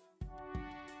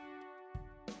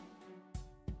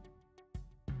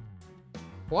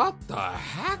 What the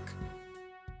heck?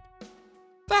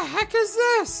 The heck is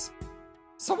this?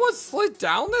 Someone slid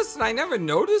down this and I never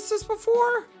noticed this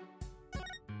before?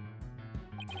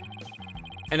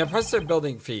 An impressive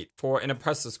building feat for an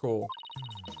impressive school.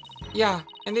 Yeah,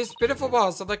 and these beautiful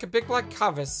walls are like a big black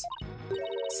canvas.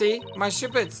 See, my shoe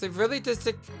bits leave really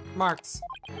distinct marks.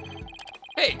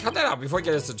 Hey, cut that out before you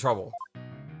get us in trouble.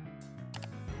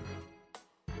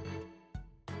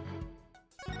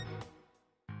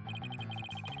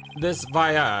 This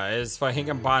via is for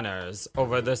hanging banners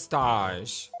over the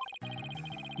stage.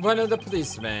 One of the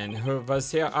policemen who was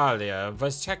here earlier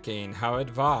was checking how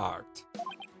it worked.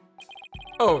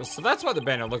 Oh, so that's why the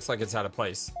banner looks like it's out of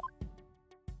place.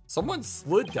 Someone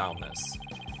slid down this.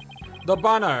 The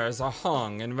banners are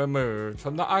hung and removed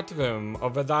from the art room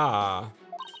over there.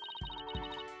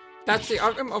 That's the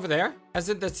art room over there? As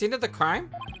in the scene of the crime?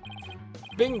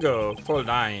 Bingo, full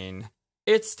line.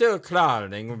 It's still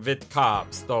crowding with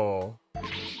cops, though.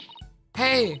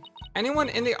 Hey, anyone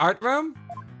in the art room?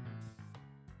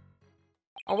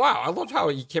 Oh wow, I love how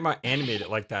he came out animated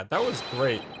like that. That was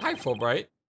great. Hi, Fulbright.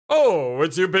 Oh,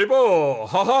 it's you people!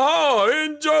 Ha ha ha!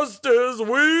 Injustice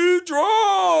we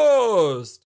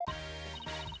trust!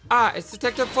 Ah, it's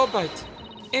Detective Fulbright.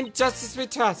 Injustice we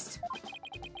trust.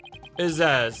 Is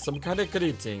that some kind of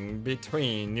greeting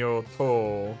between you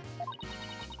two?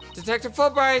 Detective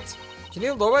Fulbright, can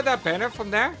you lower that banner from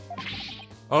there?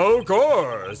 Of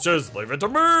course, just leave it to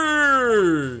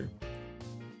me!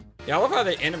 Yeah, I love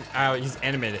how he's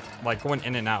animated, like going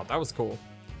in and out. That was cool.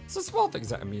 It's the small things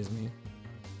that amuse me.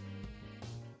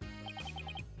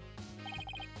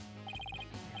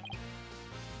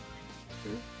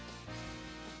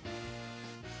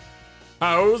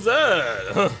 How's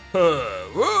that?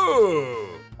 Woo!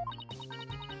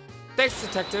 Thanks,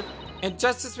 Detective.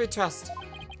 Injustice we trust.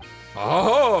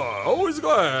 Ah, always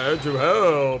glad to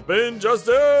help.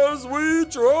 Injustice we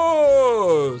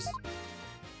trust.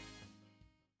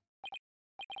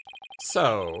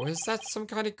 So, is that some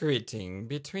kind of greeting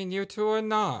between you two or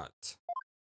not?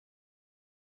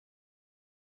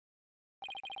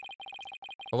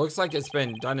 It looks like it's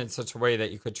been done in such a way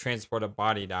that you could transport a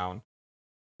body down.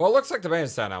 Well, it looks like the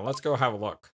banner's down now. Let's go have a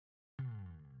look.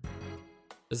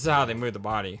 This is how they move the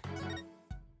body.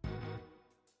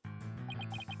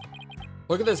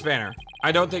 Look at this banner.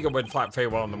 I don't think it would flap very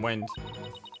well in the wind.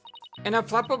 An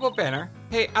unflappable banner?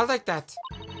 Hey, I like that.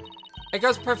 It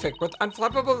goes perfect with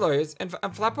unflappable lawyers and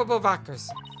unflappable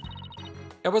rockers.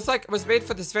 It was like it was made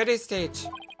for this very stage.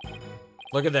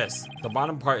 Look at this. The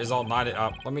bottom part is all knotted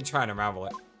up. Let me try and unravel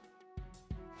it.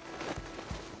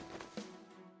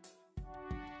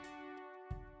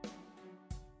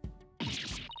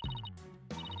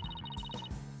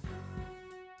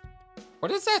 What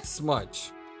is that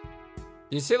smudge?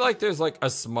 Do you see like there's like a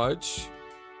smudge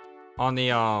on the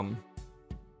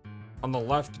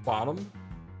left bottom?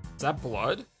 Is that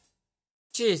blood?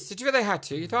 Jeez, did you really have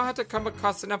to? You don't have to come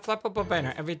across an unflappable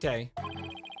banner every day.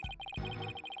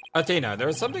 Athena, there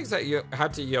are some things that you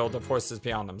had to yield to forces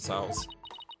beyond themselves.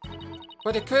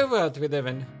 What a cruel world we live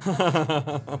in.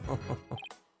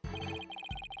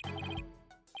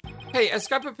 Hey, a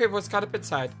scrap of paper was caught up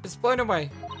inside. It's blown away.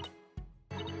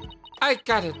 I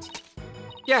got it.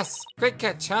 Yes, great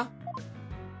catch, huh?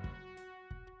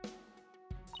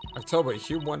 October,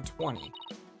 Hue 120.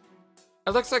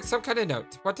 It looks like some kind of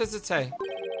note. What does it say?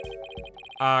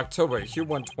 October, Hue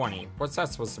 120. What's that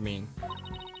supposed to mean?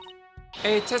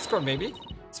 A test score, maybe?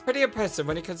 It's pretty impressive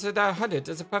when you consider that 100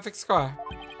 is a perfect score.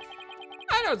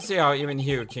 I don't see how even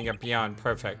Hue can get beyond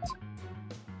perfect.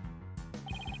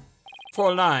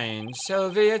 49.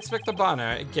 Shall we inspect the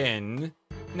banner again,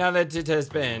 now that it has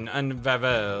been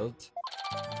unraveled?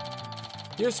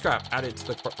 Hue scrap added to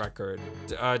the court record.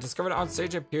 Discovered on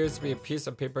stage appears to be a piece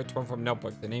of paper torn from a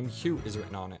notebook. The name Hue is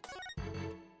written on it.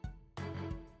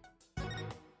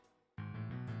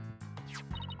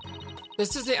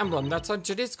 This is the emblem that's on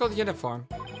Judy's school uniform.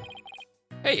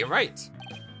 Hey, you're right.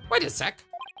 Wait a sec.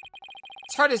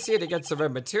 It's hard to see it against the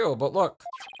red material, but look.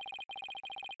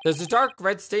 There's a dark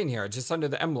red stain here, just under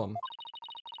the emblem.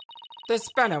 This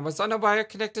banner was on a wire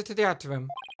connected to the art room.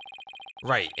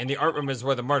 Right, and the art room is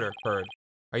where the murder occurred.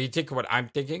 Are you thinking what I'm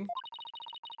thinking?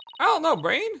 I don't know,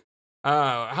 brain.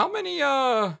 How many,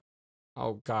 oh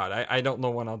god, I don't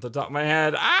know one off the top of my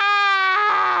head.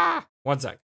 Ah! One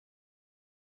sec.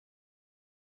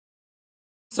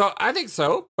 So, I think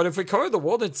so, but if we cover the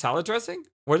world in salad dressing,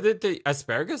 where did the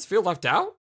asparagus feel left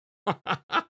out? The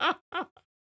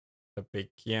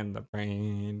picky and the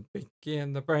brain, picky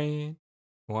and the brain.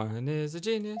 One is a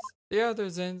genius, the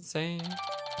other's insane.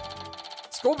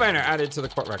 School banner added to the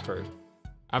court record.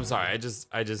 I'm sorry, I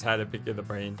just had a picky of the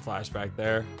brain flashback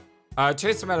there.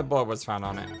 Trace amount of blood was found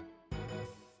on it.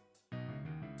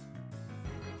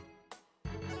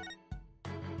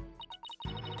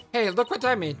 Hey, look what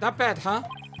I made. Not bad, huh?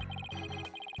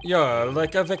 You're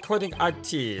like a recording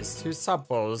artist who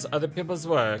samples other people's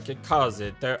work and calls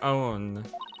it their own.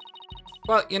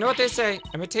 Well, you know what they say.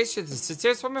 Imitation is the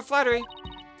sincerest form of flattery.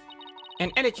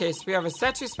 In any case, we have a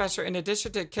statue special in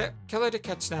addition to killer to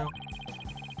catch now.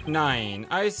 9.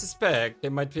 I suspect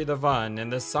it might be the one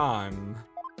in the psalm.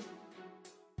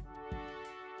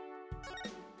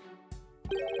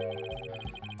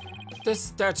 This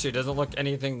statue doesn't look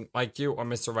anything like you or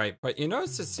Mr. Wright, but you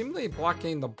notice it's seemingly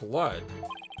blocking the blood.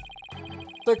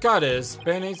 The goddess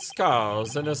bearing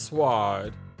scars and a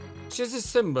sword. She's a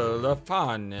symbol of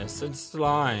fondness and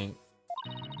strength.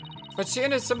 But she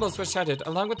and her symbols were shattered,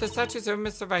 along with the statues of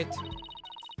Mr. Wright.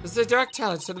 This is a direct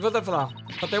challenge to the will of law,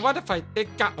 but they want to fight, they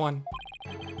got one.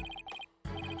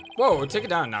 Whoa, take it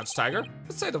down a notch, Tiger.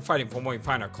 Let's save the fighting for when we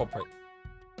find our culprit.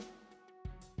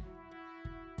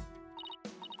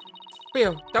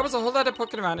 Phew, that was a whole lot of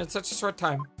poking around in such a short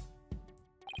time.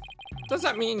 Does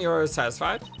that mean you're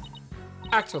satisfied?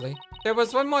 Actually, there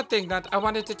was one more thing that I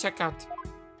wanted to check out.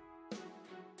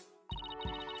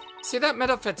 See that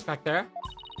metal fence back there?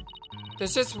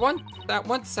 There's just that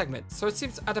one segment, so it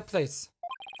seems out of place.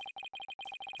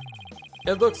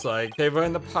 It looks like they were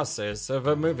in the process of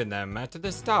removing them after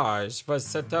the stage was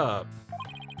set up.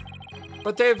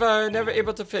 But they were never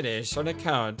able to finish on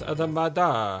account of the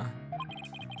murder.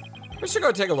 We should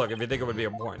go take a look if you think it would be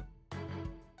important.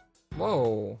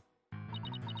 Whoa.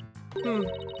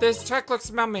 This track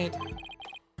looks man-made.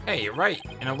 Hey, you're right,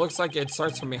 and it looks like it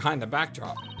starts from behind the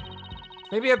backdrop.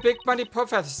 Maybe a big money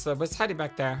professor was hiding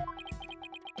back there.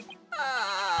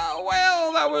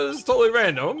 Well, that was totally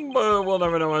random, but we'll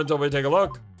never know until we take a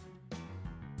look.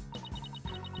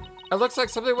 It looks like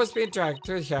something was being dragged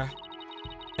through here.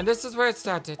 And this is where it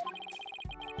started.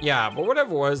 Yeah, but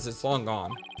whatever it was, it's long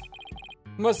gone.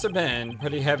 Must have been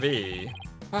pretty heavy.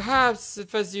 Perhaps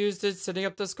it was used in setting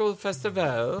up the school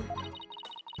festival.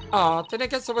 Oh, then I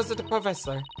guess it wasn't a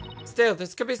professor. Still,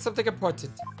 this could be something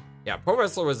important. Yeah, Pro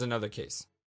Wrestler was another case.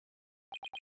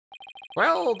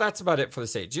 Well, that's about it for the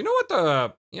stage. You know what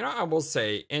I will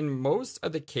say, in most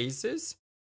of the cases,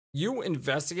 you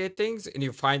investigate things and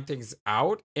you find things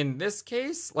out. In this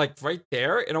case, like right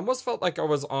there, it almost felt like I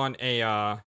was on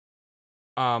a,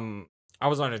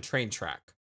 train track.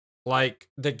 Like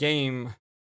the game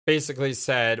basically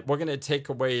said, we're going to take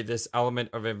away this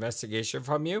element of investigation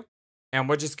from you and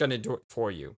we're just going to do it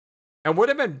for you. It would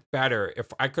have been better if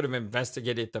I could have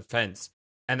investigated the fence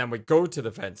and then we go to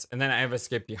the fence and then I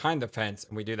investigate behind the fence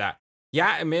and we do that.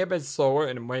 Yeah, it may have been slower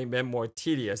and it may have been more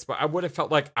tedious, but I would have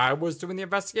felt like I was doing the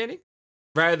investigating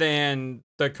rather than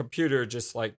the computer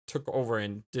just like took over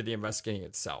and did the investigating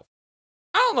itself.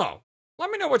 I don't know. Let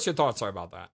me know what your thoughts are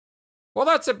about that. Well,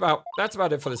 that's about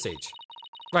it for the stage.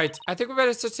 Right, I think we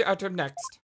better switch to outro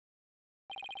next.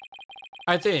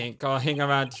 I think I'll hang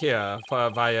around here for a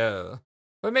while.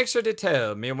 But make sure to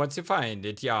tell me once you find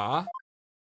it, yeah?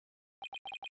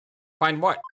 Find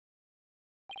what?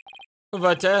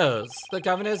 What else? The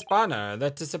governor's banner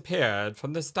that disappeared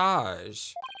from the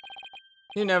stage.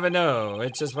 You never know,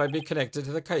 it just might be connected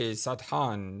to the case at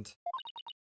hand.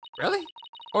 Really?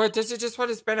 Or does he just want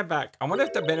his banner back? I wonder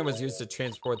if the banner was used to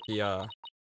transport the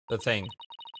thing.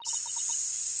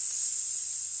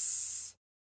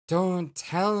 Don't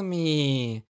tell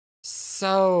me.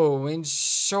 So, in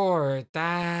short,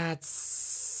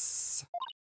 that's...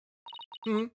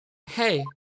 Hey.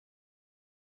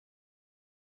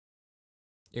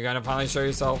 You gonna finally show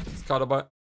yourself, Scuttlebutt?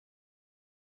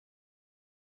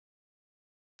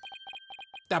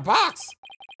 That box!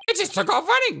 It just took off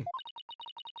running!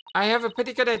 I have a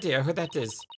pretty good idea who that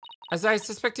is, as I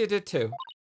suspect you did too.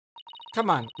 Come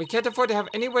on, we can't afford to have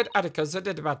any weird articles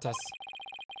written about us.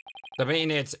 The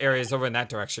maintenance area is over in that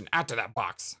direction, after that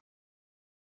box.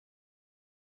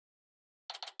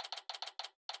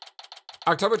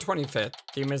 October 25th,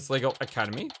 Demon's Legal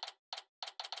Academy.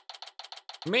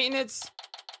 Maintenance,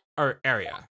 or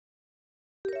area.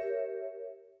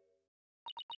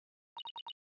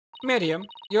 Miriam,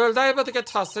 you're liable to get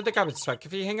tossed in the garbage truck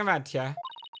if you hang around here.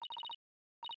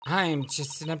 I'm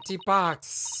just an empty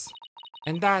box.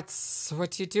 And that's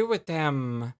what you do with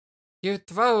them. You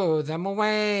throw them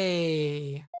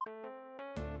away.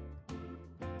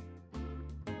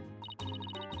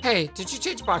 Hey, did you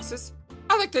change boxes?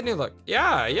 I like the new look.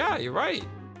 Yeah, you're right.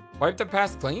 Wipe the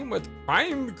past clean with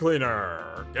Crime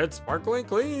Cleaner. Get sparkling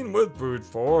clean with brute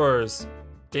force.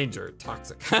 Danger,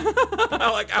 toxic.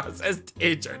 I like how it says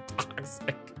danger,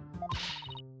 toxic.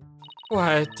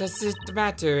 What does it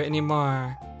matter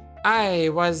anymore? I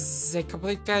was a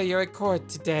complete failure at court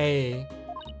today.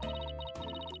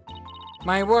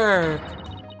 My work,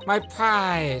 my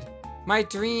pride, my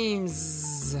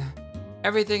dreams,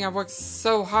 everything I worked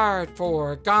so hard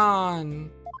for,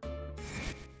 gone.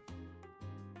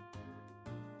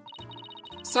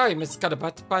 Sorry, Miss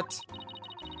Scuttlebutt, but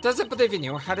Doesn't believe in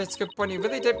you. Had a scoop when you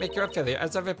really did make you a failure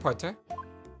as a reporter.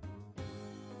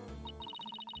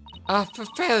 A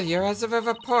failure as a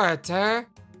reporter?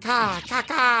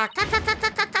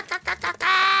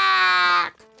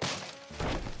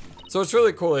 So what's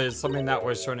really cool is something that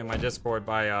was shown in my Discord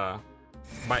by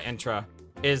Intra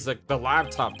is like the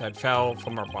laptop that fell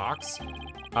from her box.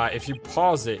 If you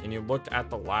pause it and you look at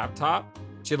the laptop,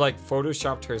 she like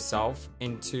photoshopped herself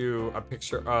into a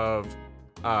picture of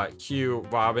Hugh,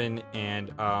 Robin,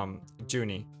 and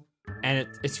Junie, and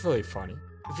it's really funny.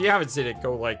 If you haven't seen it,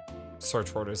 go like search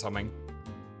for it or something.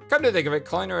 Come to think of it,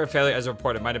 calling her a failure as a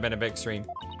reporter might have been a bit extreme.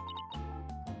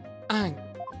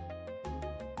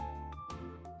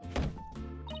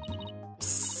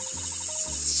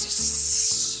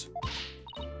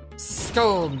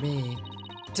 Scold me,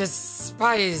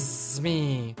 despise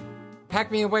me, pack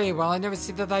me away while I never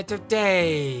see the light of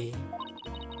day.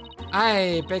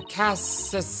 I be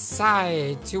cast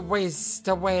aside to waste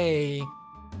away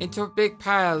into a big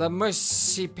pile of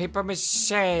mushy paper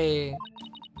mache.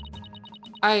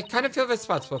 I kind of feel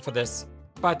responsible for this,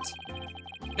 but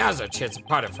now's our chance to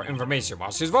pot it for information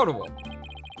while she's vulnerable.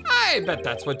 I bet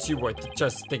that's what you were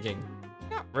just thinking.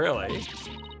 Not really.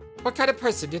 What kind of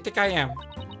person do you think I am?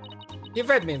 You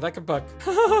read me like a book.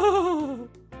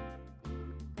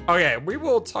 Okay, we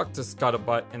will talk to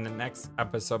Scuttlebutt in the next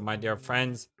episode, my dear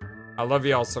friends. I love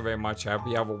you all so very much. I hope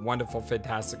you have a wonderful,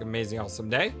 fantastic, amazing, awesome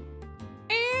day.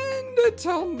 And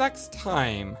until next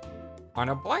time, on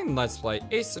a blind Let's Play,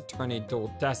 Ace Attorney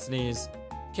Dual Destinies,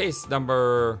 case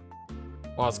number...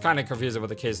 Well, it's kind of confusing with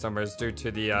the case numbers due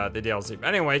to the DLC. But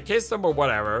anyway, case number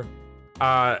whatever.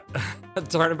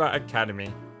 Turnabout Academy.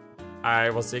 I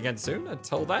will see you again soon.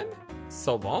 Until then,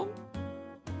 so long,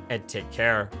 and take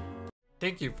care.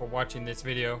 Thank you for watching this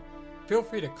video. Feel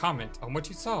free to comment on what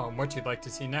you saw and what you'd like to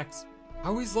see next. I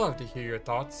always love to hear your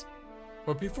thoughts.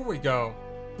 But before we go,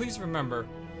 please remember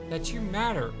that you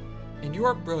matter, and you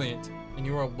are brilliant, and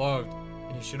you are loved,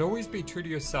 and you should always be true to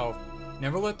yourself.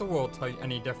 Never let the world tell you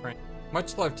any different.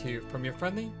 Much love to you from your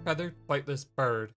friendly, feathered, flightless bird.